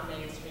the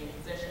mainstream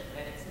position,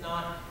 that it's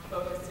not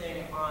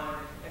focusing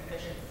on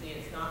efficiency,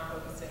 it's not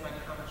focusing on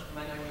how much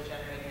money we're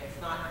generating, it's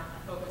not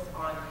focused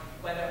on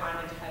whether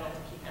I'm entitled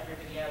to keep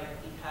everybody out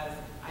because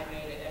I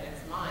made it and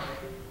it's mine.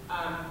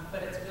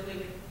 But it's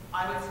really,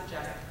 I would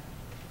suggest,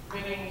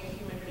 bringing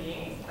human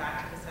beings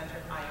back to the center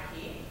of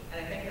IP,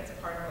 and I think that's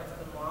part of what's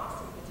been lost,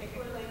 and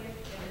particularly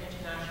in the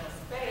international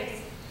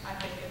space. I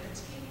think the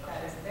critique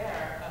that is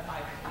there of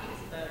IP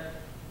is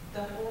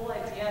the whole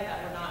idea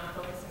that we're not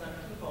focusing on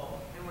people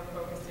and we're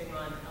focusing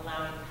on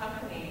allowing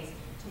companies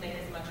to make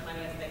as much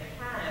money as they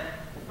can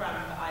from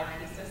the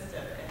IP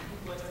system. And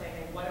people are saying,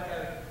 well, what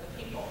about the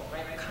people,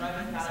 right? The drug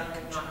is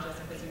valuable not just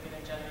because you're going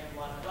to generate a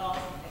lot of wealth,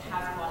 it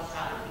has a lot of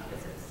value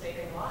because it's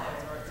saving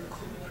lives or it's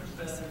improving the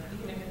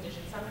human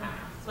condition somehow.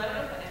 So I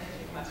don't know if that answers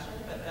your question,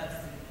 but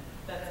that's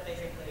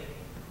basically,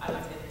 I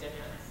would say, the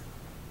difference.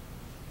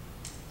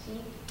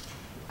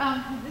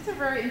 These are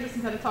very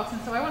interesting set of talks,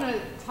 and so I want to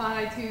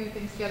tie two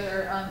things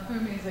together,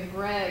 Fumi's and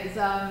Greg's.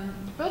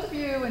 Both of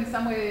you, in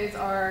some ways,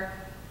 are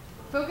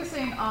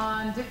focusing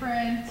on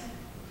different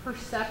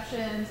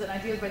perceptions and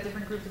ideas by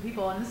different groups of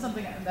people, and this is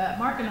something that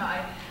Mark and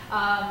I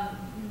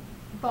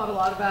thought a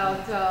lot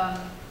about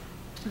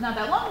not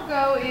that long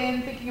ago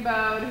in thinking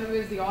about who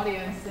is the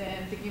audience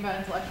and thinking about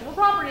intellectual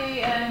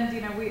property, and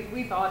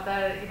we thought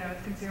that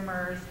as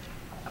consumers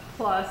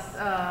plus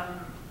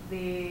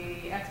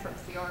the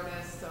experts, the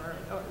artists,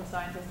 or the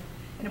scientists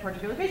in a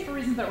particular case for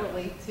reasons that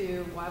relate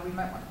to why we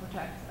might want to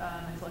protect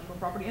intellectual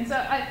property. And so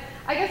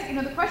I guess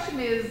the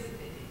question is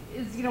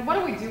what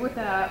do we do with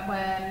that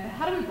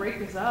how do we break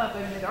this up?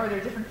 I mean, are there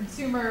different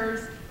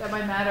consumers that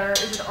might matter?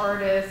 Is it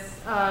artists?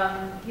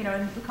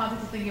 In the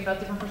context of thinking about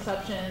different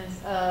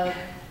perceptions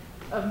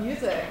of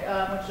music,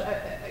 which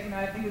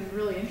I think is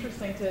really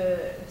interesting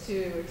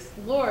to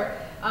explore.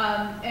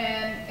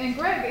 And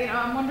Greg,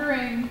 I'm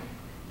wondering,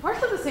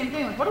 partially the same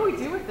thing, like what do we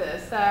do with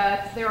this,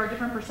 that there are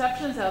different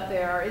perceptions out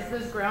there? Is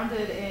this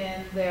grounded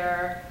in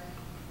their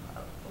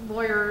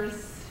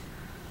lawyers'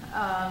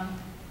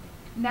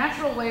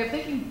 natural way of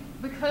thinking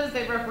because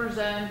they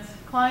represent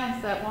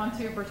clients that want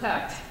to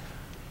protect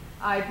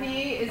IP?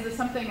 Is this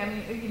something,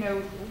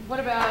 what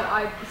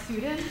about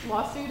students,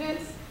 law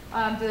students?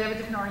 Do they have a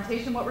different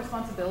orientation? What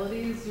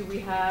responsibilities do we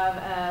have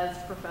as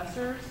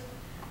professors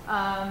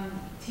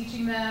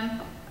teaching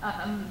them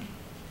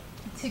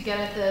to get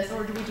at this,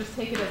 or do we just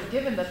take it as a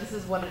given that this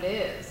is what it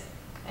is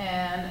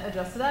and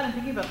adjust to that and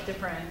thinking about the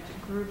different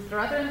groups that are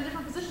out there and the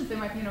different positions they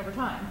might be in over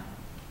time?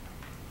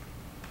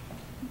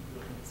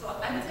 So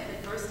I would say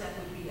the first step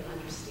would be to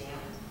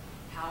understand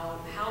how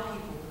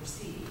people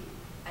perceive.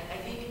 I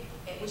think,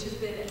 there's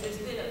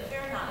been a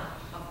fair amount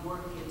of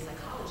work in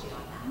psychology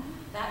on that.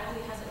 That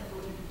really hasn't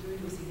filtered through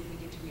to a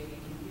significant degree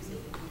in music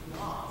and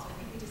law. So I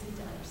think we just need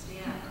to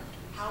understand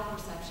how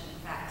perception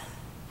affects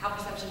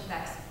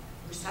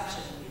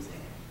perception of music,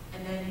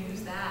 and then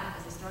use that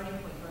as a starting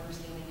point for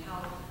understanding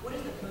what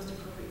is the most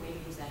appropriate way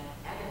to present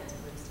evidence,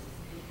 for instance.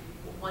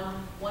 One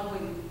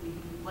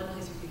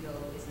place we could go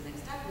is the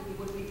next step would be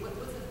what's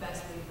the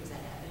best way to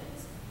present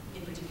evidence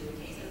in particular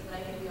cases.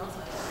 But I think we also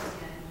have to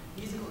understand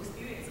musical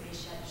experience may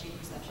shape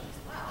perception as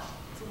well.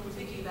 So when we're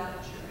thinking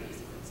about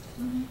juries, for instance,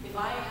 If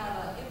I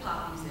have a hip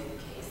hop music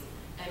case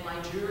and my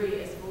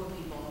jury is full of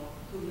people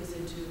who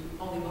listen to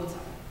only Mozart,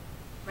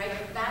 right?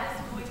 That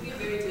is going to be a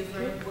very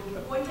different,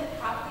 we're going to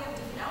probably have a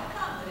different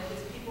outcome than if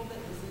it's people that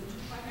listen to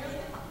primarily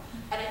hip hop.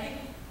 And I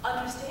think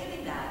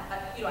understanding that,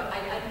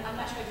 I'm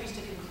not sure I've reached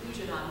a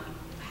conclusion on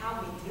how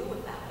we deal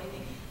with that, but I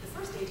think the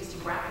first stage is to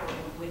grapple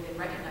with and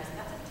recognize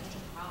that that's a potential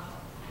problem.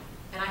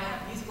 And I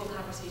have musical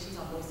conversations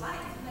on both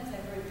sides. Sometimes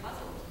I'm very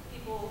puzzled.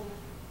 People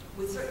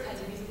with certain kinds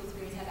of musical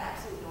experience have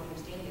absolutely no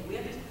understanding.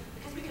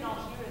 Because we can all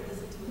hear and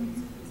listen to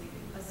music, we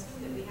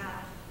assume that we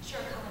have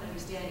a common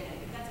understanding. I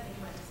think that's an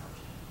incorrect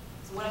assumption.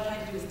 So what I'm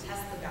trying to do is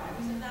test the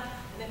boundaries of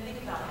that, and then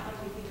think about how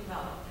do we think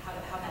about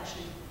how that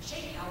should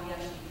shape how we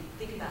actually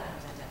think about and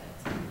present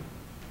evidence.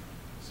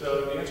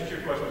 So the answer to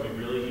your question would be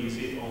really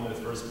easy if only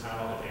the first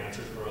panel had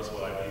answered for us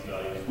what IP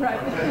values were.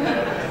 Right.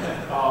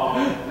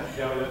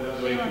 The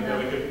way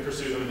we could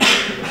pursue them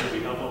would be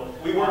helpful.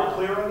 We weren't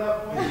clear on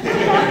that point?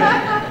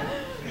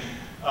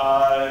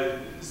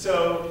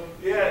 So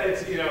yeah,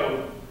 it's,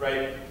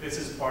 right, this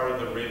is part of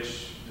the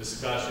rich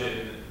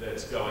discussion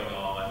that's going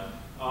on.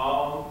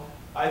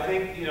 I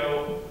think,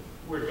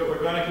 we're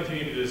going to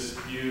continue to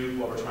dispute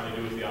what we're trying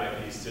to do with the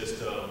IP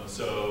system.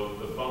 So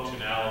the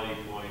functionality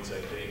points,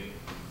 I think,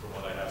 from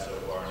what I have so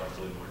far, and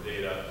hopefully more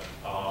data,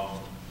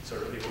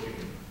 sort of people can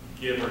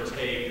give or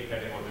take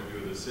depending on what their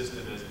view of the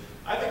system is.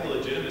 I think the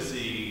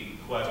legitimacy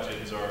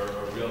questions are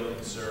a real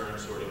concern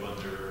sort of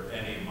under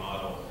any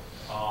model.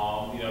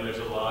 There's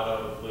a lot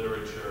of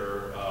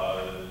literature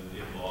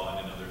in law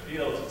and in other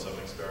fields and some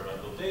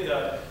experimental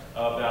data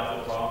about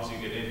the problems you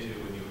get into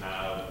when you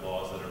have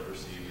laws that are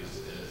perceived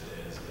as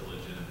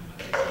illegitimate.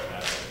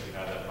 I think we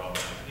have that problem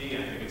in IP,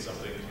 and I think it's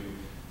something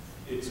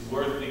it's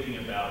worth thinking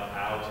about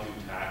how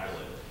to tackle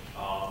it.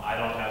 I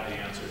don't have the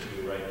answer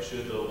to, right,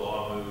 should the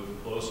law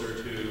move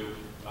closer to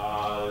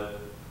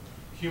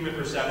human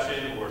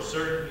perception or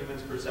certain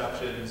humans'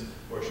 perceptions,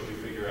 or should we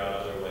figure out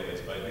other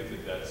ways? But I do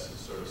think that's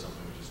sort of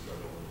something we just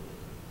struggle with.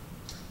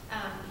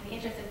 In the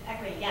interest of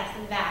equity, yes,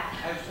 in the back.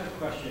 I just have a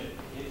question.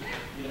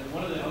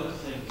 One of the other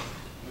things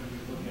when you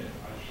look at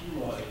IP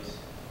law is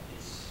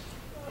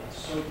it's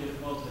so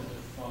difficult to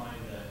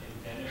define the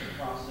inventive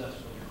process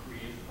or the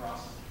creative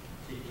process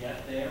to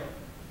get there.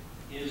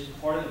 Is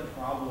part of the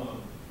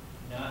problem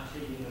not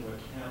taking into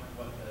account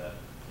what the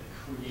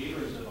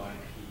creators of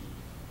IP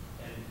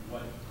and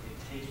what it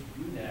takes to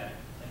do that,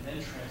 and then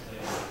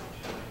translating it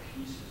into an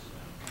IP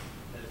system?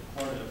 That's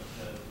part of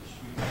the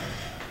dispute that we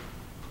have.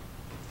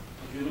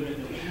 If you look at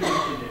the human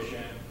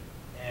condition,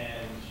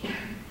 and I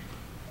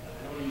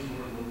don't want to use the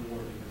word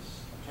reward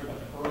because I'm talking about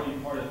the early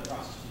part of the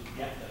process to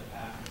get the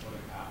patent or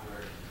the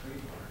copyright or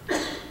trademark,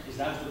 is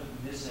that's what's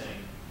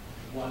missing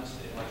once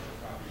the intellectual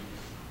property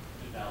is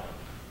developed.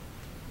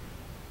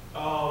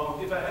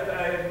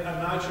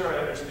 I'm not sure I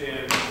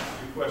understand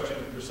your question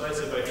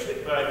precisely,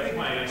 but I think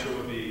my answer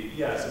would be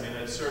yes. I mean,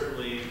 that's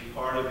certainly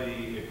part of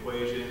the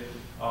equation.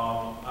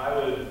 I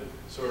would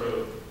sort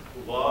of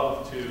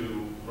love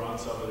to run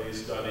some of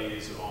these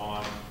studies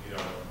on,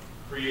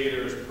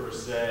 creators per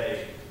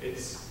se.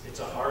 It's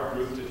a hard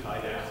group to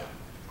tie down,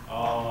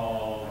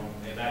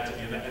 and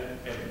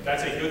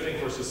that's a good thing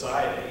for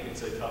society.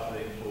 It's a tough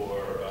thing for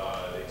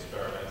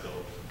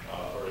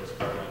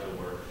experimental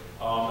work.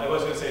 I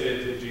was going to say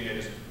to Jean, I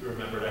just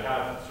remembered I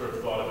have sort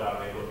of thought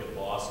about maybe look at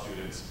law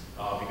students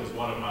because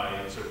one of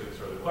my sort of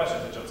the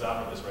questions that jumps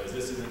out from this, right, is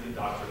this isn't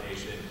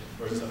indoctrination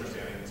versus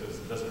understanding. So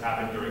it doesn't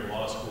happen during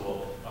law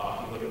school.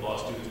 You look at law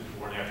students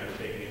before and after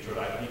they take the intro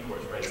to IP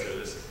course, right? So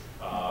this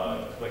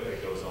click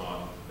that goes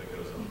on.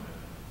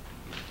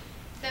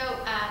 So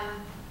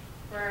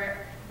we're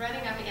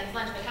running up against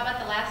lunch, but how about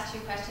the last two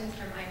questions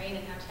from Irene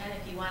and Hao-Chen?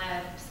 If you want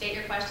to state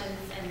your questions,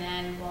 and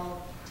then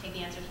we'll take the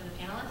answers from the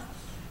panelists.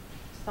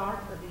 Start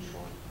or be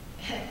short?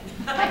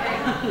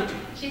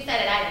 She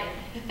said it, I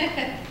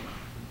did.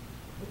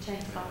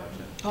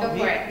 Go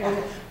for it.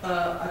 Okay. I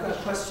got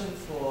a question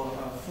for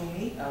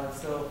Fumi.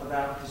 So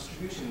about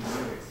distribution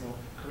music. So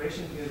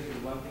creation music is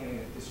one thing,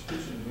 and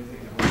distribution music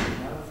is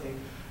another thing.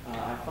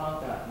 I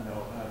found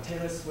that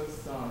Taylor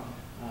Swift's song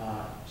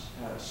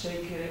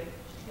 "Shake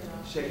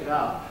It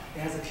Up" it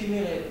has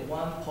accumulated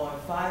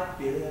 1.5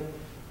 billion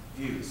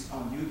views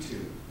on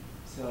YouTube.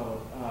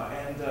 So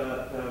and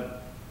the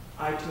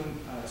iTunes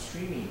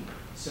streaming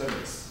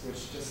service,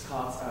 which just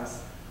costs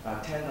us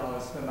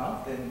 $10 per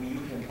month, then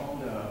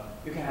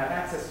you can have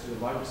access to the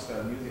largest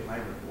music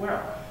library in the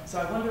world. So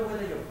I wonder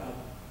whether your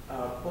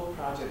book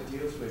project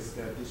deals with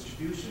the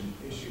distribution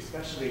issue,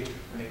 especially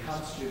when it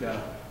comes to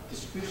the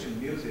distribution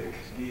of music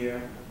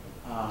via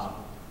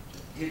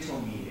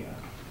digital media.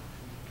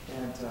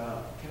 And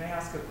can I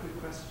ask a quick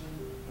question?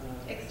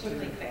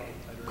 Extremely quick.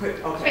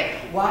 Quick, okay.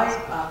 Quick.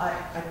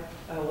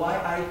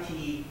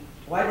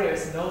 Why there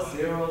is no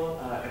zero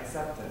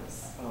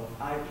acceptance of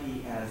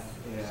IP as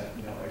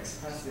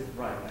expressive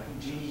right? I think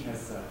Jeannie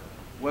has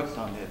worked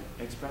on it,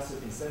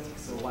 expressive incentive.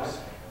 So why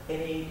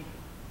any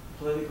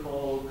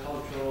political,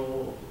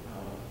 cultural,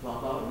 blah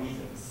blah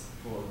reasons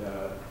for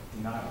the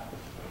denial?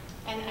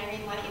 And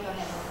Irene, why don't you go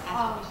ahead and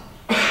ask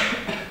the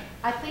question?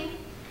 I think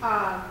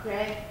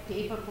Greg's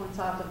paper points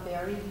out a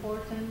very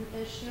important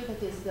issue,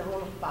 that is the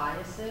role of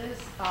biases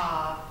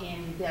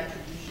in the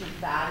attribution of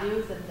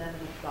values and then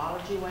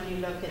methodology. When you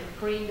look at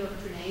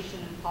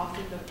pre-indoctrination and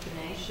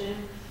post-indoctrination,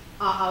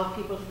 how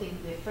people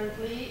think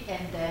differently,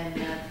 and then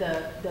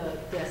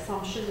the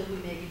assumption that we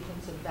make in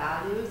terms of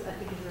values. I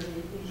think it's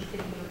really interesting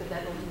to look at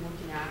that also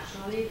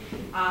multinationally.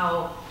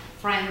 How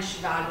French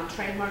value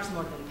trademarks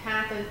more than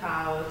patent,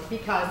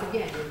 because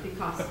again, it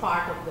becomes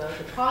part of the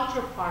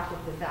culture, part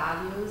of the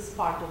values,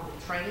 part of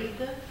the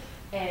trade,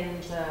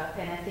 and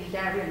I think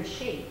that really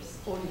shapes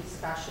all the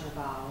discussion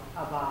about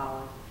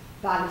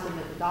values and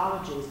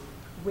methodologies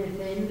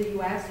within the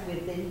U.S.,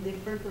 within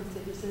different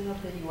constituencies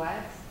of the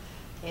U.S.,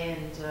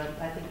 and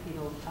I think, you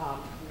know,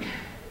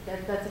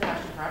 that's a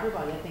question for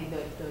everybody. I think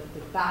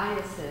the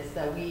biases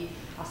that we,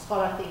 a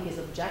scholar, think is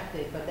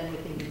objective, but then we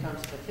think in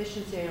terms of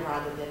efficiency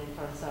rather than in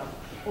terms of,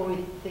 or we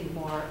think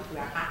more, if we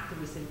are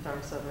activists, in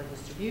terms of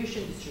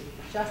distributive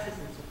justice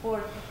and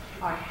support,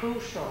 are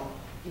crucial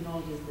in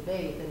all this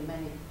debate. And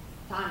many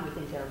times we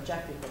think they're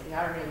objective, but they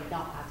are really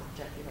not as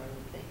objective as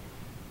we think.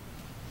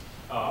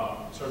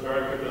 So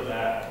very quickly on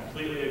that,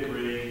 completely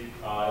agree.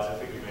 As I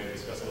think we may have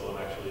discussed a little,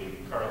 I'm actually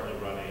currently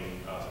running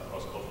some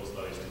cross-cultural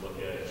studies to look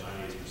at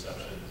Chinese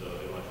perceptions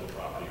of intellectual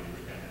property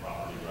and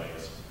property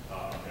rights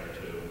compared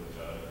to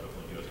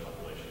equivalent U.S.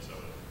 population. So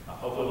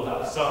hopefully we'll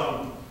have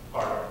some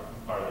part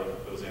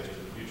of those answers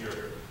in the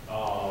future.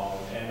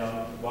 And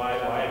why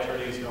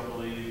attorneys don't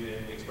believe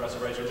in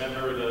expressive rights.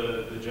 Remember,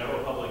 the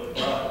general public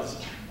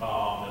does,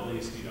 at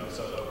least, you know,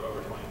 so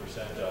over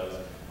 20% does.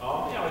 You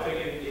know, I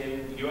think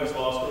in U.S.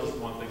 law schools,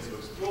 one thing to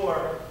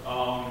explore,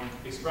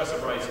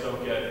 expressive rights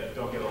don't get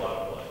a lot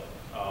of play.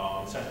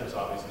 Incentives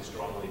obviously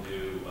strongly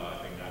do.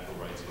 I think natural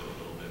rights get a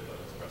little bit, but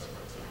expressive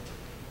rights don't.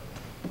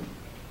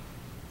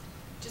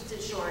 Just in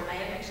short, I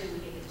am actually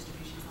looking at the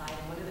distribution side,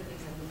 and one of the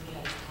things I'm looking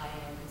at is tying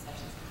our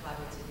conceptions of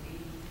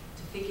collaborativity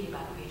to thinking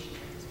about creation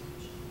and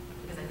distribution.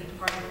 Because I think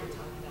part of what we're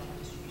talking about on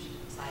the distribution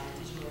side of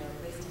digital era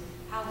based on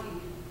how we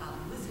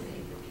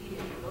listening,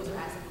 repeating, those are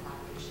acts of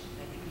collaboration.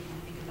 I think we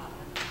can think about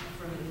them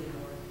affirmatively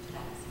more to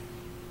that extent.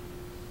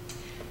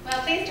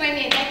 Well, please join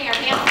me in thanking our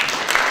panel.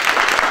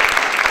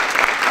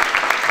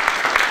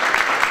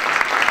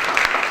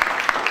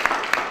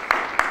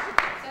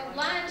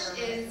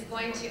 Is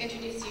going to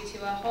introduce you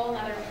to a whole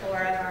other floor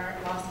of our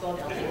law school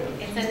building.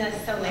 It's in the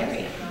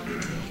solarium.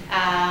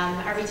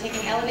 Are we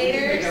taking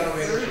elevators?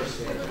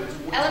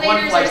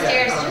 Elevators or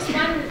stairs?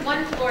 Just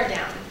one floor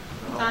down.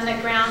 It's on the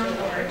ground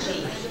floor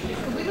G.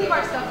 Can we leave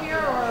our stuff here,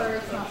 or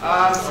it's not?